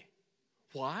away.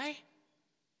 Why?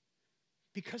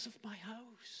 Because of my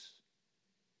house.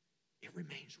 It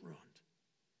remains ruined.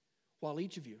 While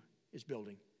each of you is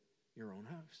building your own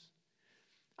house.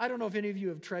 I don't know if any of you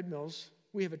have treadmills.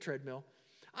 We have a treadmill.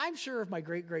 I'm sure if my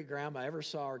great-great-grandma ever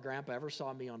saw or grandpa ever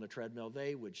saw me on the treadmill,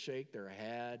 they would shake their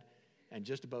head and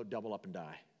just about double up and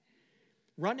die.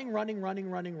 Running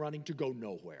to go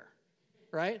nowhere,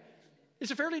 right?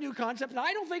 It's a fairly new concept, and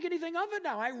I don't think anything of it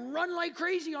now. I run like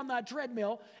crazy on that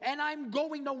treadmill, and I'm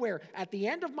going nowhere. At the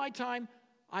end of my time,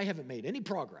 I haven't made any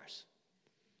progress.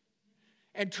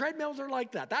 And treadmills are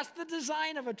like that. That's the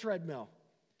design of a treadmill.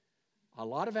 A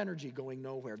lot of energy going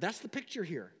nowhere. That's the picture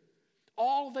here.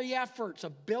 All the efforts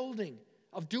of building,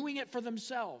 of doing it for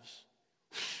themselves,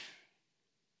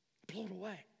 blow it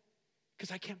away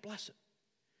because I can't bless it.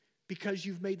 Because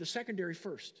you've made the secondary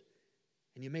first,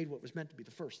 and you made what was meant to be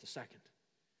the first, the second.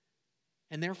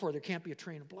 And therefore, there can't be a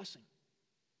train of blessing.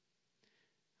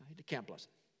 You can't bless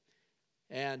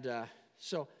it. And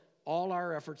so all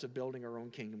our efforts of building our own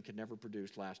kingdom can never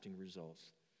produce lasting results.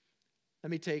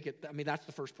 Let me take it. That's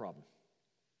the first problem.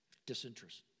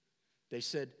 Disinterest. They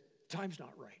said, time's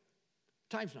not right.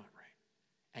 Time's not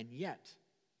right. And yet,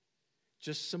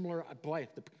 just similar, boy,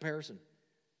 the comparison.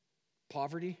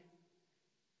 Poverty,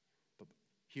 but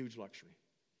huge luxury.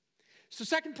 It's the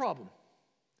second problem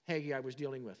Haggai was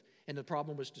dealing with, and the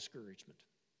problem was discouragement.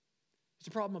 It's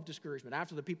a problem of discouragement.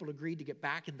 After the people agreed to get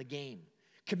back in the game,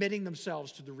 committing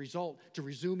themselves to the result, to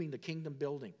resuming the kingdom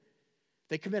building,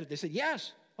 they committed. They said,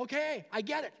 yes, okay, I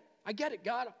get it,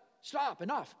 God, stop,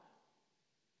 enough.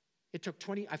 It took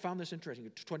I found this interesting,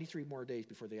 it took 23 more days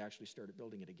before they actually started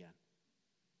building it again.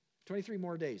 23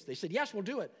 more days. They said, yes, we'll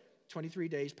do it. 23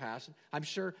 days passed. I'm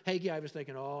sure Haggai was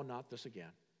thinking, oh, not this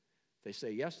again. They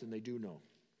say yes, and they do no.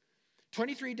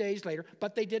 23 days later,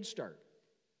 but they did start.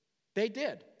 They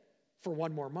did for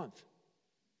one more month.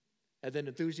 And then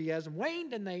enthusiasm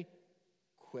waned, and they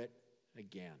quit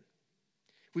again.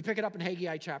 We pick it up in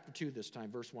Haggai chapter 2 this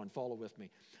time, verse 1. Follow with me.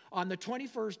 On the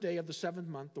 21st day of the 7th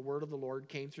month, the word of the Lord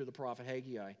came through the prophet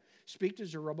Haggai. Speak to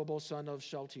Zerubbabel, son of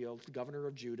Shealtiel, the governor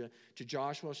of Judah, to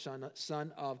Joshua,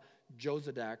 son of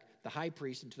Jozadak, the high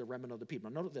priest, and to the remnant of the people.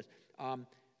 Now, note this.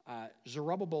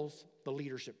 Zerubbabel's the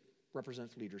leadership,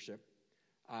 represents leadership.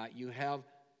 You have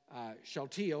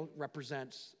Shealtiel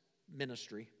represents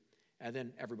ministry, and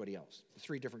then everybody else. The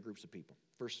three different groups of people.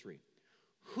 Verse 3.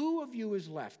 Who of you is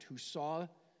left who saw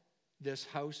this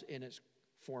house in its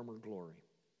former glory?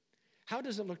 How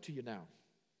does it look to you now?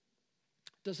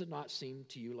 Does it not seem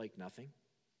to you like nothing?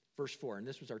 Verse 4, and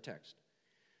this was our text.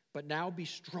 But now be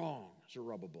strong,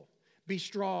 Zerubbabel. Be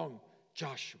strong,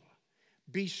 Joshua.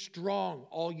 Be strong,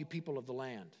 all you people of the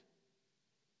land.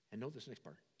 And note this next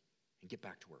part. And get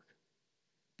back to work.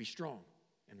 Be strong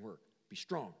and work. Be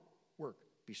strong, work.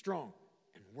 Be strong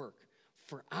and work.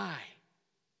 For I,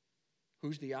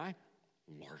 who's the I?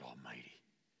 Lord Almighty.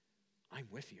 I'm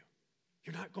with you.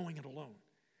 You're not going it alone.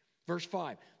 Verse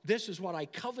 5, this is what I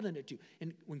covenanted to you.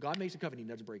 And when God makes a covenant,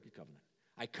 he doesn't break his covenant.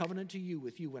 I covenant to you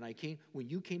with you when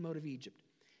you came out of Egypt,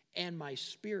 and my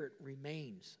spirit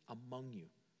remains among you.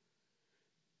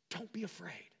 Don't be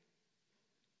afraid.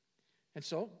 And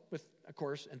so, with, of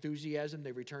course, enthusiasm,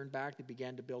 they returned back. They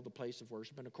began to build the place of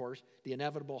worship. And, of course, the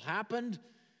inevitable happened.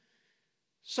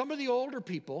 Some of the older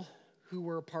people who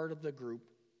were a part of the group,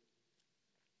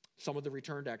 some of the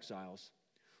returned exiles,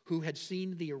 who had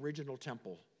seen the original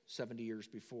temple 70 years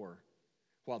before,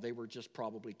 while they were just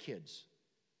probably kids.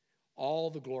 All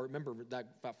the glory, remember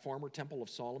that former temple of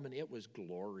Solomon? It was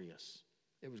glorious.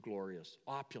 It was glorious,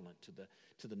 opulent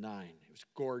to the nine. It was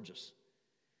gorgeous.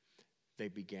 They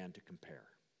began to compare.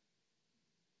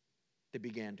 They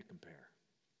began to compare.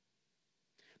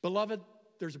 Beloved,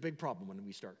 there's a big problem when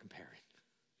we start comparing.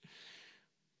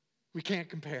 We can't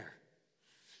compare.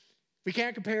 We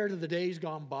can't compare to the days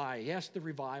gone by. Yes, the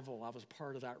revival. I was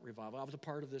part of that revival. I was a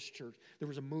part of this church. There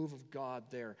was a move of God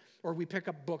there. Or we pick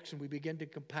up books and we begin to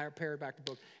compare back to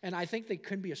books. And I think they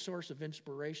can be a source of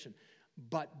inspiration.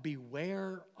 But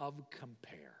beware of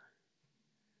compare.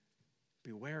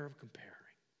 Beware of comparing.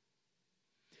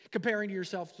 Comparing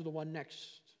yourself to the one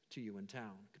next to you in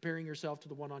town. Comparing yourself to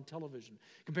the one on television.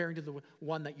 Comparing to the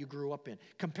one that you grew up in.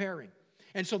 Comparing.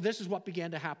 And so this is what began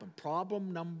to happen.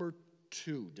 Problem number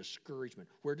 2, discouragement.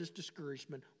 Where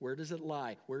does it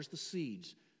lie? Where's the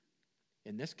seeds?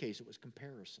 In this case, it was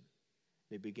comparison.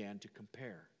 They began to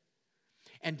compare.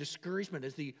 And discouragement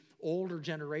as the older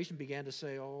generation began to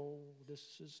say, oh,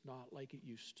 this is not like it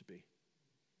used to be.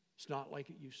 It's not like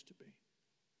it used to be.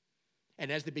 And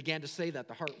as they began to say that,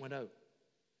 the heart went out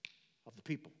of the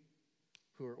people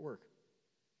who were at work.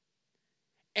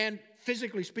 And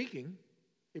physically speaking,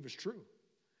 it was true.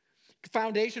 The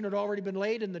foundation had already been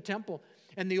laid in the temple,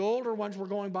 and the older ones were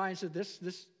going by and said, this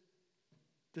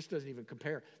doesn't even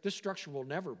compare. This structure will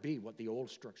never be what the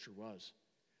old structure was.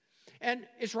 And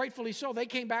it's rightfully so. They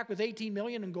came back with 18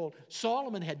 million in gold.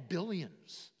 Solomon had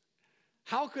billions.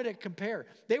 How could it compare?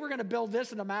 They were going to build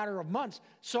this in a matter of months.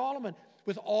 Solomon,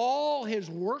 with all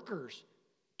his workers,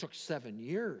 took 7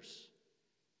 years.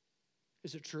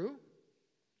 Is it true?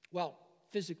 Well,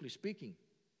 physically speaking,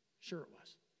 sure it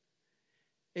was.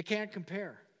 It can't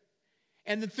compare.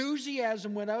 And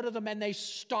enthusiasm went out of them and they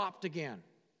stopped again.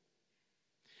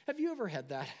 Have you ever had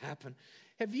that happen?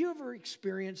 Have you ever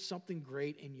experienced something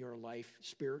great in your life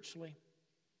spiritually?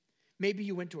 Maybe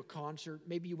you went to a concert,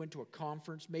 maybe you went to a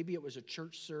conference, maybe it was a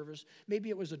church service, maybe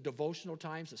it was a devotional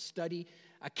times, a study,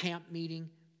 a camp meeting,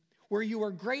 where you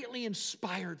were greatly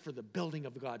inspired for the building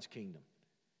of God's kingdom.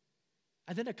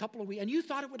 And then a couple of weeks, and you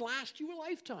thought it would last you a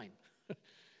lifetime.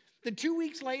 Then 2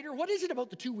 weeks later, what is it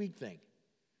about the 2-week thing?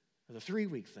 Or the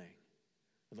 3-week thing?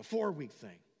 or the 4-week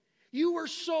thing. You were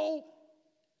so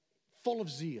full of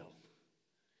zeal.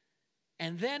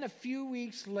 And then a few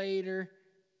weeks later,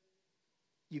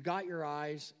 you got your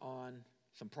eyes on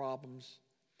some problems.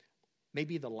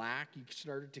 Maybe the lack, you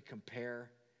started to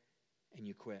compare, and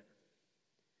you quit.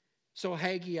 So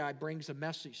Haggai brings a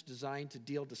message designed to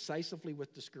deal decisively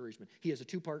with discouragement. He has a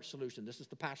 2-part solution. This is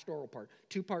the pastoral part.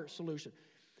 2-part solution.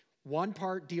 One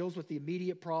part deals with the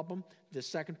immediate problem. The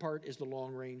second part is the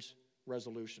long-range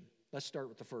resolution. Let's start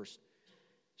with the first.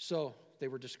 So they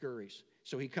were discouraged.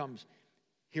 So he comes.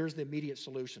 Here's the immediate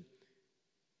solution.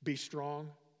 Be strong,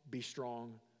 be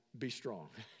strong, be strong.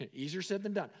 Easier said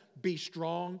than done. Be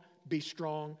strong, be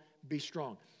strong, be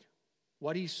strong.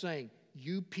 What he's saying,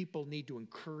 you people need to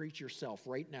encourage yourself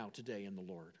right now today in the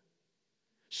Lord.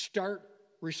 Start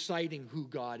reciting who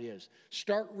God is.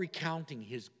 Start recounting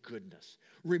his goodness.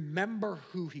 Remember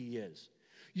who he is.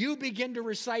 You begin to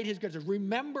recite his goodness.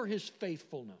 Remember his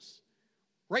faithfulness.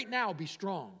 Right now, be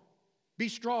strong. Be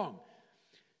strong.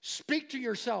 Speak to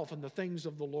yourself in the things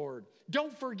of the Lord.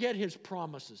 Don't forget his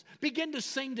promises. Begin to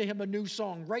sing to him a new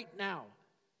song right now.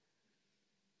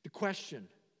 The question,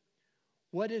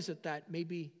 what is it that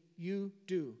maybe you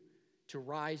do to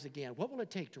rise again? What will it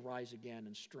take to rise again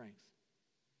in strength?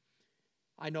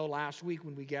 I know last week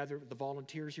when we gathered the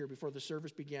volunteers here before the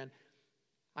service began,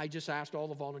 I just asked all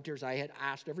the volunteers, I had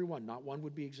asked everyone, not one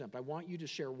would be exempt. I want you to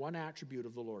share one attribute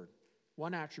of the Lord,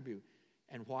 one attribute,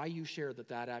 and why you share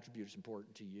that attribute is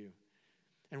important to you.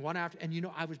 And you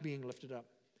know, I was being lifted up.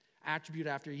 Attribute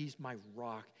after, he's my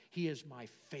rock. He is my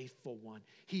faithful one.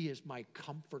 He is my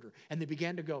comforter. And they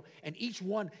began to go, and each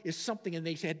one is something, and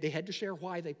they said they had to share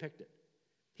why they picked it.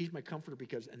 He's my comforter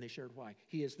because, and they shared why.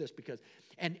 He is this because,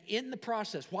 and in the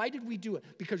process, why did we do it?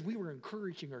 Because we were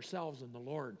encouraging ourselves in the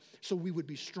Lord so we would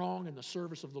be strong in the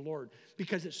service of the Lord.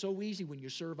 Because it's so easy when you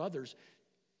serve others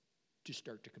to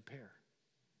start to compare.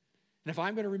 And if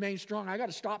I'm going to remain strong, I got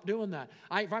to stop doing that.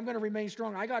 If I'm going to remain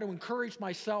strong, I got to encourage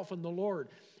myself in the Lord.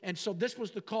 And so this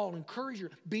was the call, encourage you,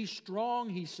 be strong,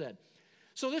 he said.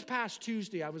 So this past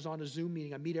Tuesday, I was on a Zoom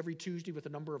meeting. I meet every Tuesday with a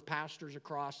number of pastors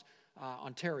across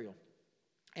Ontario.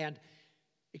 And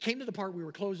it came to the part we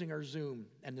were closing our Zoom,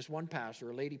 and this one pastor,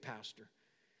 a lady pastor,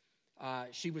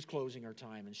 she was closing our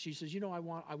time, and she says, you know, I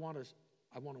want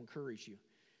to encourage you.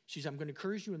 She says, I'm going to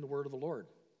encourage you in the word of the Lord.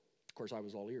 Of course, I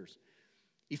was all ears.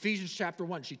 Ephesians chapter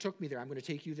 1, she took me there. I'm going to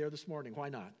take you there this morning. Why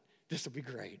not? This will be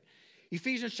great.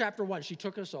 Ephesians chapter 1, she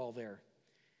took us all there.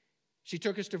 She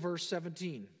took us to verse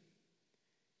 17.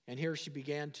 And here she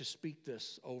began to speak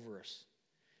this over us.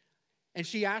 And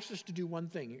she asked us to do one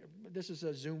thing. This is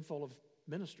a Zoom full of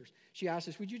ministers. She asked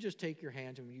us, would you just take your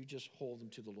hands and will you just hold them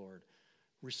to the Lord?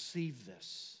 Receive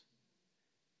this.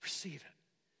 Receive it.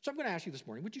 So I'm going to ask you this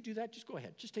morning, would you do that? Just go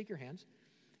ahead. Just take your hands.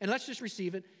 And let's just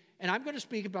receive it. And I'm going to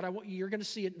speak about it. You're going to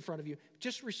see it in front of you.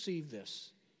 Just receive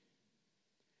this.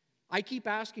 I keep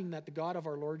asking that the God of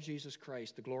our Lord Jesus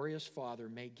Christ, the glorious Father,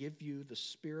 may give you the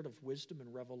spirit of wisdom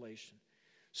and revelation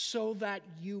so that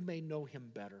you may know him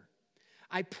better.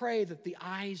 I pray that the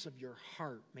eyes of your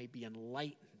heart may be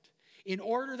enlightened in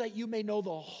order that you may know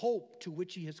the hope to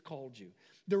which he has called you,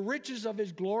 the riches of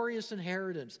his glorious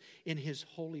inheritance in his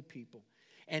holy people,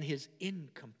 and his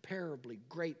incomparably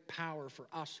great power for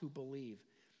us who believe.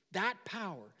 That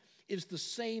power is the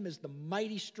same as the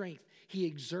mighty strength he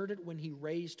exerted when he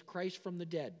raised Christ from the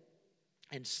dead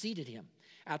and seated him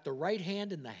at the right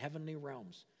hand in the heavenly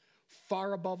realms,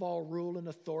 far above all rule and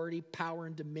authority, power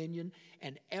and dominion,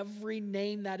 and every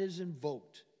name that is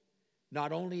invoked,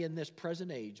 not only in this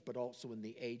present age, but also in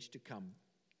the age to come.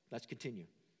 Let's continue.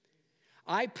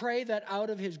 I pray that out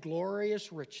of his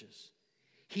glorious riches,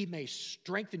 he may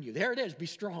strengthen you. There it is, be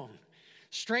strong.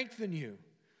 Strengthen you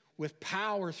with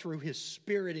power through his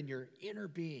Spirit in your inner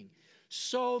being,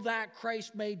 so that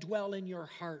Christ may dwell in your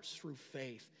hearts through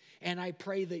faith. And I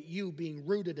pray that you, being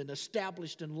rooted and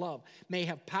established in love, may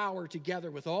have power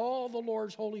together with all the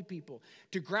Lord's holy people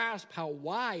to grasp how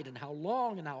wide and how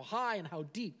long and how high and how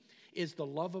deep is the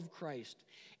love of Christ,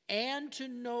 and to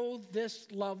know this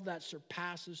love that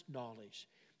surpasses knowledge,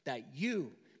 that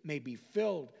you may be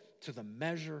filled to the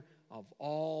measure of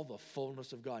all the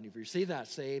fullness of God. And if you receive that,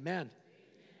 say amen.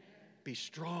 Be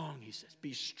strong, he says.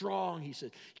 Be strong, he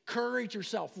says. Encourage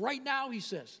yourself. Right now, he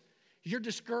says. You're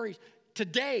discouraged.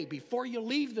 Today, before you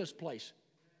leave this place,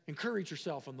 encourage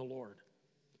yourself in the Lord.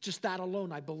 Just that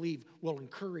alone, I believe, will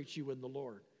encourage you in the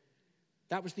Lord.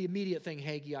 That was the immediate thing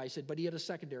Haggai said, but he had a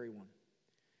secondary one.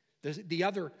 The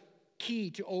other key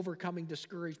to overcoming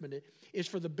discouragement is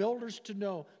for the builders to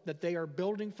know that they are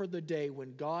building for the day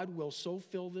when God will so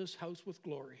fill this house with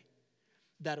glory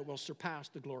that it will surpass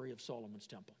the glory of Solomon's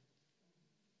temple.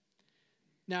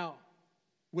 Now,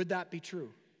 would that be true?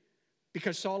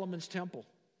 Because Solomon's temple,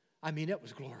 it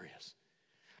was glorious.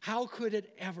 How could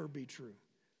it ever be true?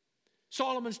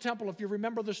 Solomon's temple, if you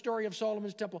remember the story of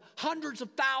Solomon's temple, hundreds of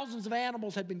thousands of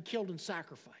animals had been killed and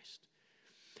sacrificed.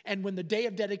 And when the day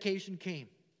of dedication came,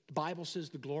 the Bible says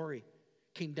the glory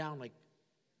came down like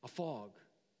a fog.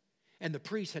 And the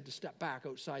priests had to step back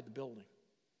outside the building.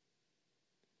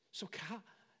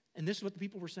 And this is what the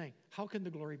people were saying. How can the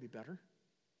glory be better?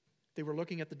 They were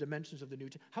looking at the dimensions of the new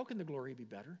temple. How can the glory be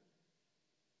better?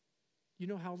 You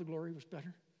know how the glory was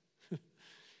better?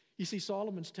 You see,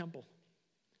 Solomon's temple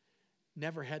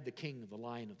never had the king of the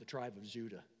line of the tribe of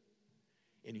Judah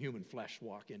in human flesh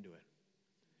walk into it.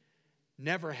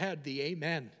 Never had the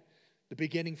Amen, the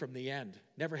beginning from the end.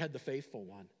 Never had the faithful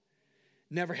one.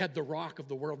 Never had the rock of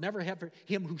the world. Never had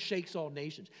him who shakes all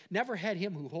nations. Never had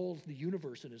him who holds the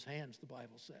universe in his hands, the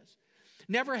Bible says.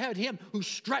 Never had him who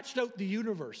stretched out the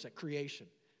universe at creation.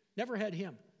 Never had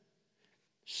him.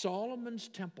 Solomon's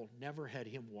temple never had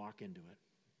him walk into it.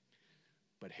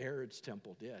 But Herod's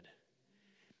temple did.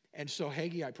 And so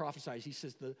Haggai prophesies, he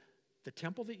says, the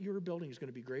temple that you're building is going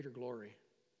to be greater glory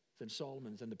than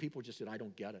Solomon's. And the people just said, I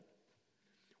don't get it.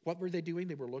 What were they doing?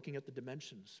 They were looking at the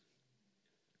dimensions.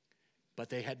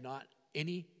 But they had not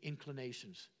any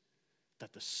inclinations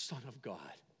that the Son of God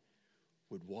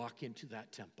would walk into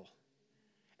that temple.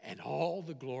 And all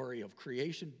the glory of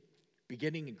creation,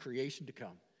 beginning and creation to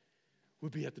come,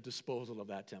 would be at the disposal of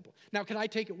that temple. Now, can I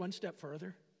take it one step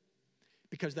further?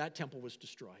 Because that temple was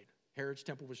destroyed. Herod's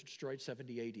temple was destroyed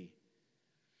 70 AD.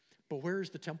 But where is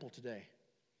the temple today?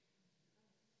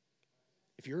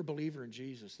 If you're a believer in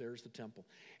Jesus, there's the temple.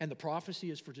 And the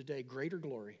prophecy is for today, greater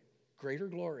glory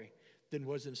than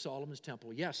was in Solomon's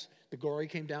temple. Yes, the glory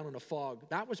came down in a fog.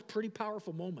 That was a pretty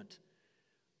powerful moment,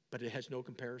 but it has no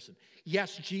comparison.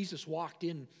 Yes, Jesus walked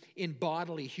in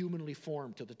bodily, humanly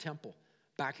form to the temple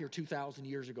back here 2,000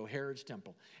 years ago, Herod's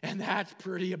temple. And that's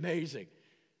pretty amazing.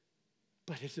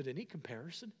 But is it any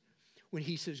comparison when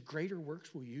he says, greater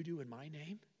works will you do in my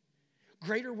name?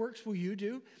 Greater works will you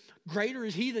do. Greater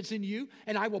is he that's in you,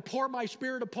 and I will pour my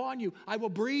spirit upon you. I will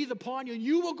breathe upon you, and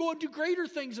you will go and do greater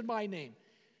things in my name.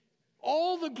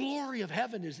 All the glory of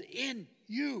heaven is in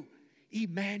you,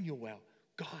 Emmanuel,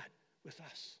 God with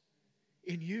us,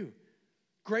 in you.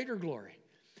 Greater glory.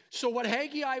 So what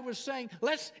Haggai was saying,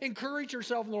 let's encourage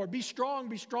yourself in the Lord. Be strong,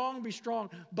 be strong, be strong.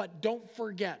 But don't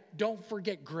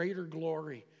forget greater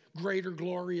glory. Greater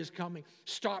glory is coming.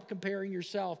 Stop comparing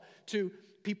yourself to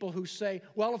people who say,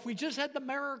 well, if we just had the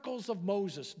miracles of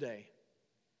Moses' day.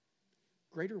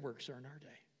 Greater works are in our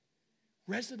day.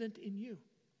 Resident in you.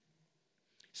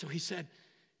 So he said,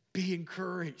 be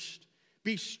encouraged.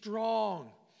 Be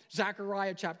strong.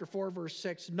 Zechariah chapter 4, verse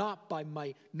 6, not by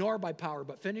might nor by power,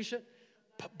 but finish it.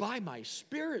 But by my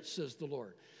spirit, says the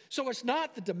Lord. So it's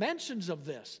not the dimensions of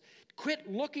this. Quit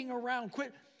looking around.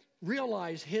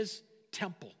 Realize his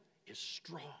temple is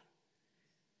strong.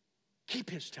 Keep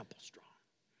his temple strong.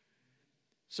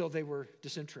 So they were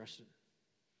disinterested.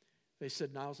 They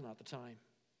said, now's not the time.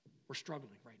 We're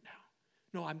struggling right now.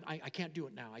 No, I can't do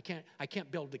it now. I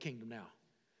can't build the kingdom now.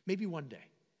 Maybe one day.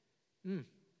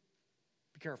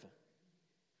 Be careful.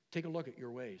 Take a look at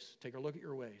your ways. Take a look at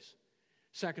your ways.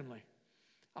 Secondly,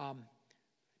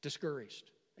 discouraged.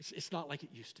 It's not like it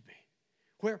used to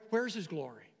be. Where's his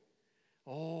glory?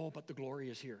 Oh, but the glory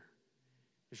is here.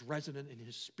 It's resident in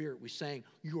his spirit. We sang,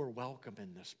 you are welcome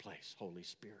in this place, Holy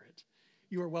Spirit.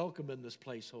 You are welcome in this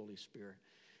place, Holy Spirit.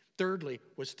 Thirdly,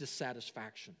 was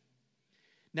dissatisfaction.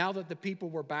 Now that the people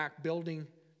were back building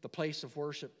the place of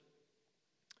worship,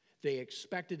 they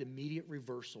expected immediate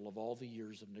reversal of all the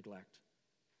years of neglect.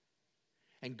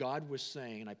 And God was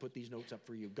saying, and I put these notes up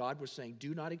for you, God was saying,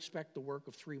 do not expect the work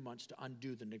of 3 months to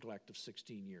undo the neglect of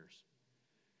 16 years.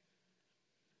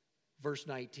 Verse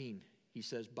 19, he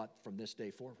says, but from this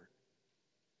day forward,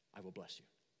 I will bless you.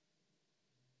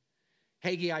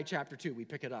 Haggai chapter 2, we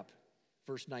pick it up.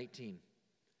 Verse 19,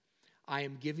 I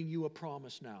am giving you a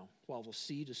promise now, while the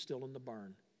seed is still in the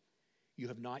barn. You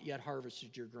have not yet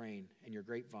harvested your grain and your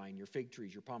grapevine, your fig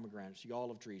trees, your pomegranates, your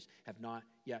olive trees have not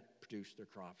yet produced their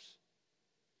crops.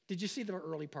 Did you see the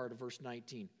early part of verse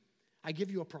 19? I give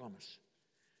you a promise.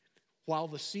 While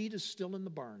the seed is still in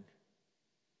the barn,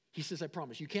 he says, I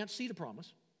promise. You can't see the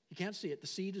promise. You can't see it. The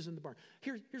seed is in the barn.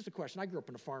 Here's the question. I grew up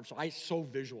in a farm, so I so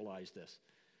visualize this.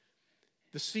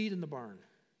 The seed in the barn.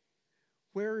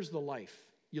 Where is the life?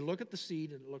 You look at the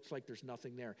seed and it looks like there's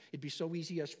nothing there. It'd be so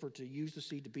easy to use the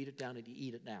seed, to beat it down and to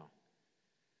eat it now.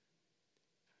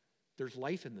 There's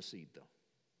life in the seed, though.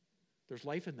 There's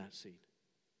life in that seed.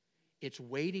 It's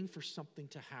waiting for something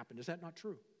to happen. Is that not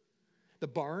true? The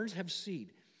barns have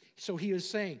seed. So he is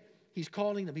saying, he's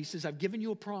calling them. He says, I've given you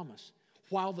a promise.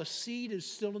 While the seed is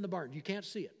still in the barn, you can't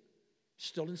see it.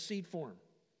 Still in seed form.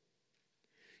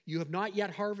 You have not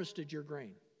yet harvested your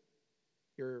grain.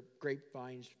 Your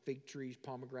grapevines, fig trees,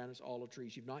 pomegranates, olive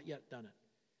trees. You've not yet done it.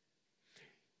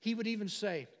 He would even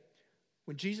say,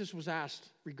 when Jesus was asked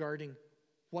regarding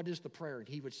what is the prayer, and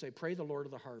he would say, pray the Lord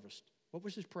of the harvest. What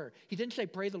was his prayer? He didn't say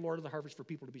pray the Lord of the harvest for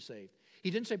people to be saved.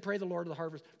 He didn't say pray the Lord of the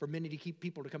harvest for many to keep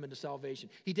people to come into salvation.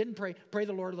 He didn't pray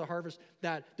the Lord of the harvest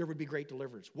that there would be great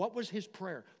deliverance. What was his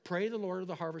prayer? Pray the Lord of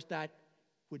the harvest that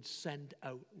would send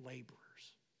out laborers.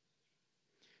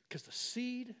 Because the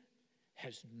seed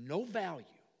has no value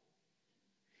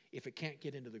if it can't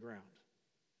get into the ground.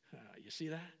 You see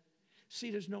that?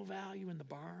 Seed has no value in the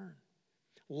barn.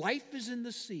 Life is in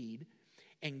the seed,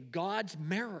 and God's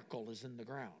miracle is in the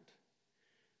ground.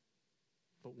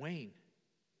 But Wayne,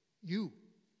 you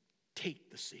take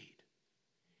the seed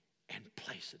and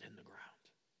place it in the ground.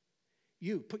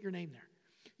 You, put your name there.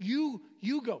 You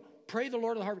go, pray the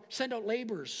Lord of the harvest, send out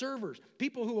laborers, servers,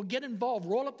 people who will get involved,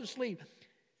 roll up the sleeve.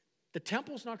 The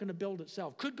temple's not going to build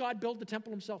itself. Could God build the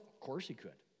temple himself? Of course he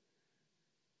could.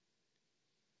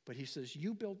 But he says,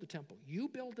 you build the temple. You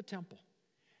build the temple,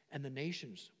 and the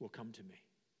nations will come to me.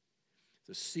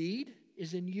 The seed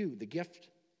is in you, the gift.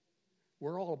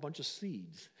 We're all a bunch of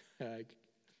seeds.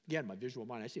 Again, my visual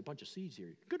mind, I see a bunch of seeds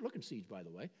here. Good-looking seeds, by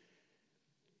the way.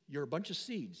 You're a bunch of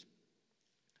seeds.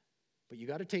 But you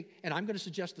got to take, and I'm going to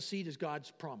suggest the seed is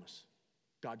God's promise,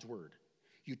 God's word.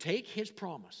 You take his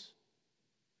promise.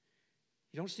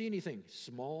 You don't see anything,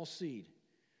 small seed,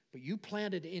 but you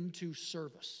plant it into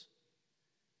service.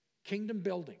 Kingdom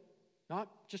building, not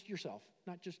just yourself,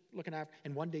 not just looking after,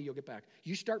 and one day you'll get back.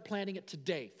 You start planting it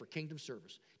today for kingdom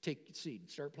service. Take seed and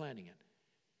start planting it.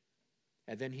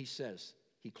 And then he says,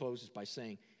 he closes by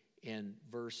saying in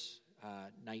verse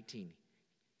 19,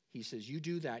 he says, you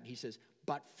do that. He says,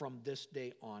 but from this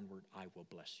day onward, I will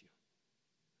bless you.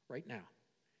 Right now.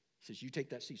 He says, you take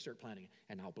that seed, start planting it,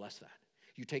 and I'll bless that.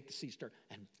 You take the seed, start,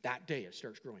 and that day it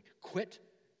starts growing. Quit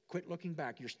looking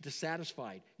back. You're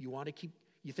dissatisfied. You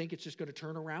think it's just going to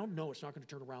turn around? No, it's not going to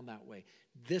turn around that way.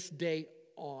 This day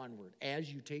onward,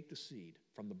 as you take the seed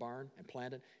from the barn and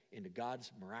plant it into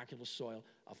God's miraculous soil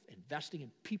of investing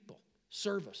in people,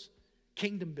 service,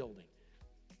 kingdom building,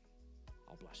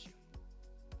 I'll bless you.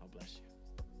 I'll bless you.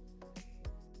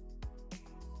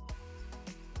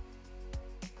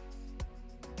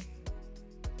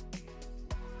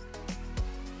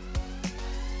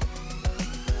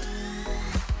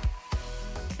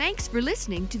 Thanks for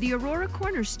listening to the Aurora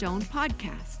Cornerstone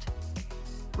podcast.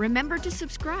 Remember to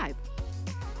subscribe.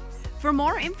 For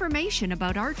more information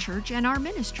about our church and our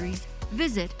ministries,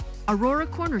 visit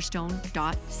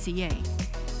auroracornerstone.ca.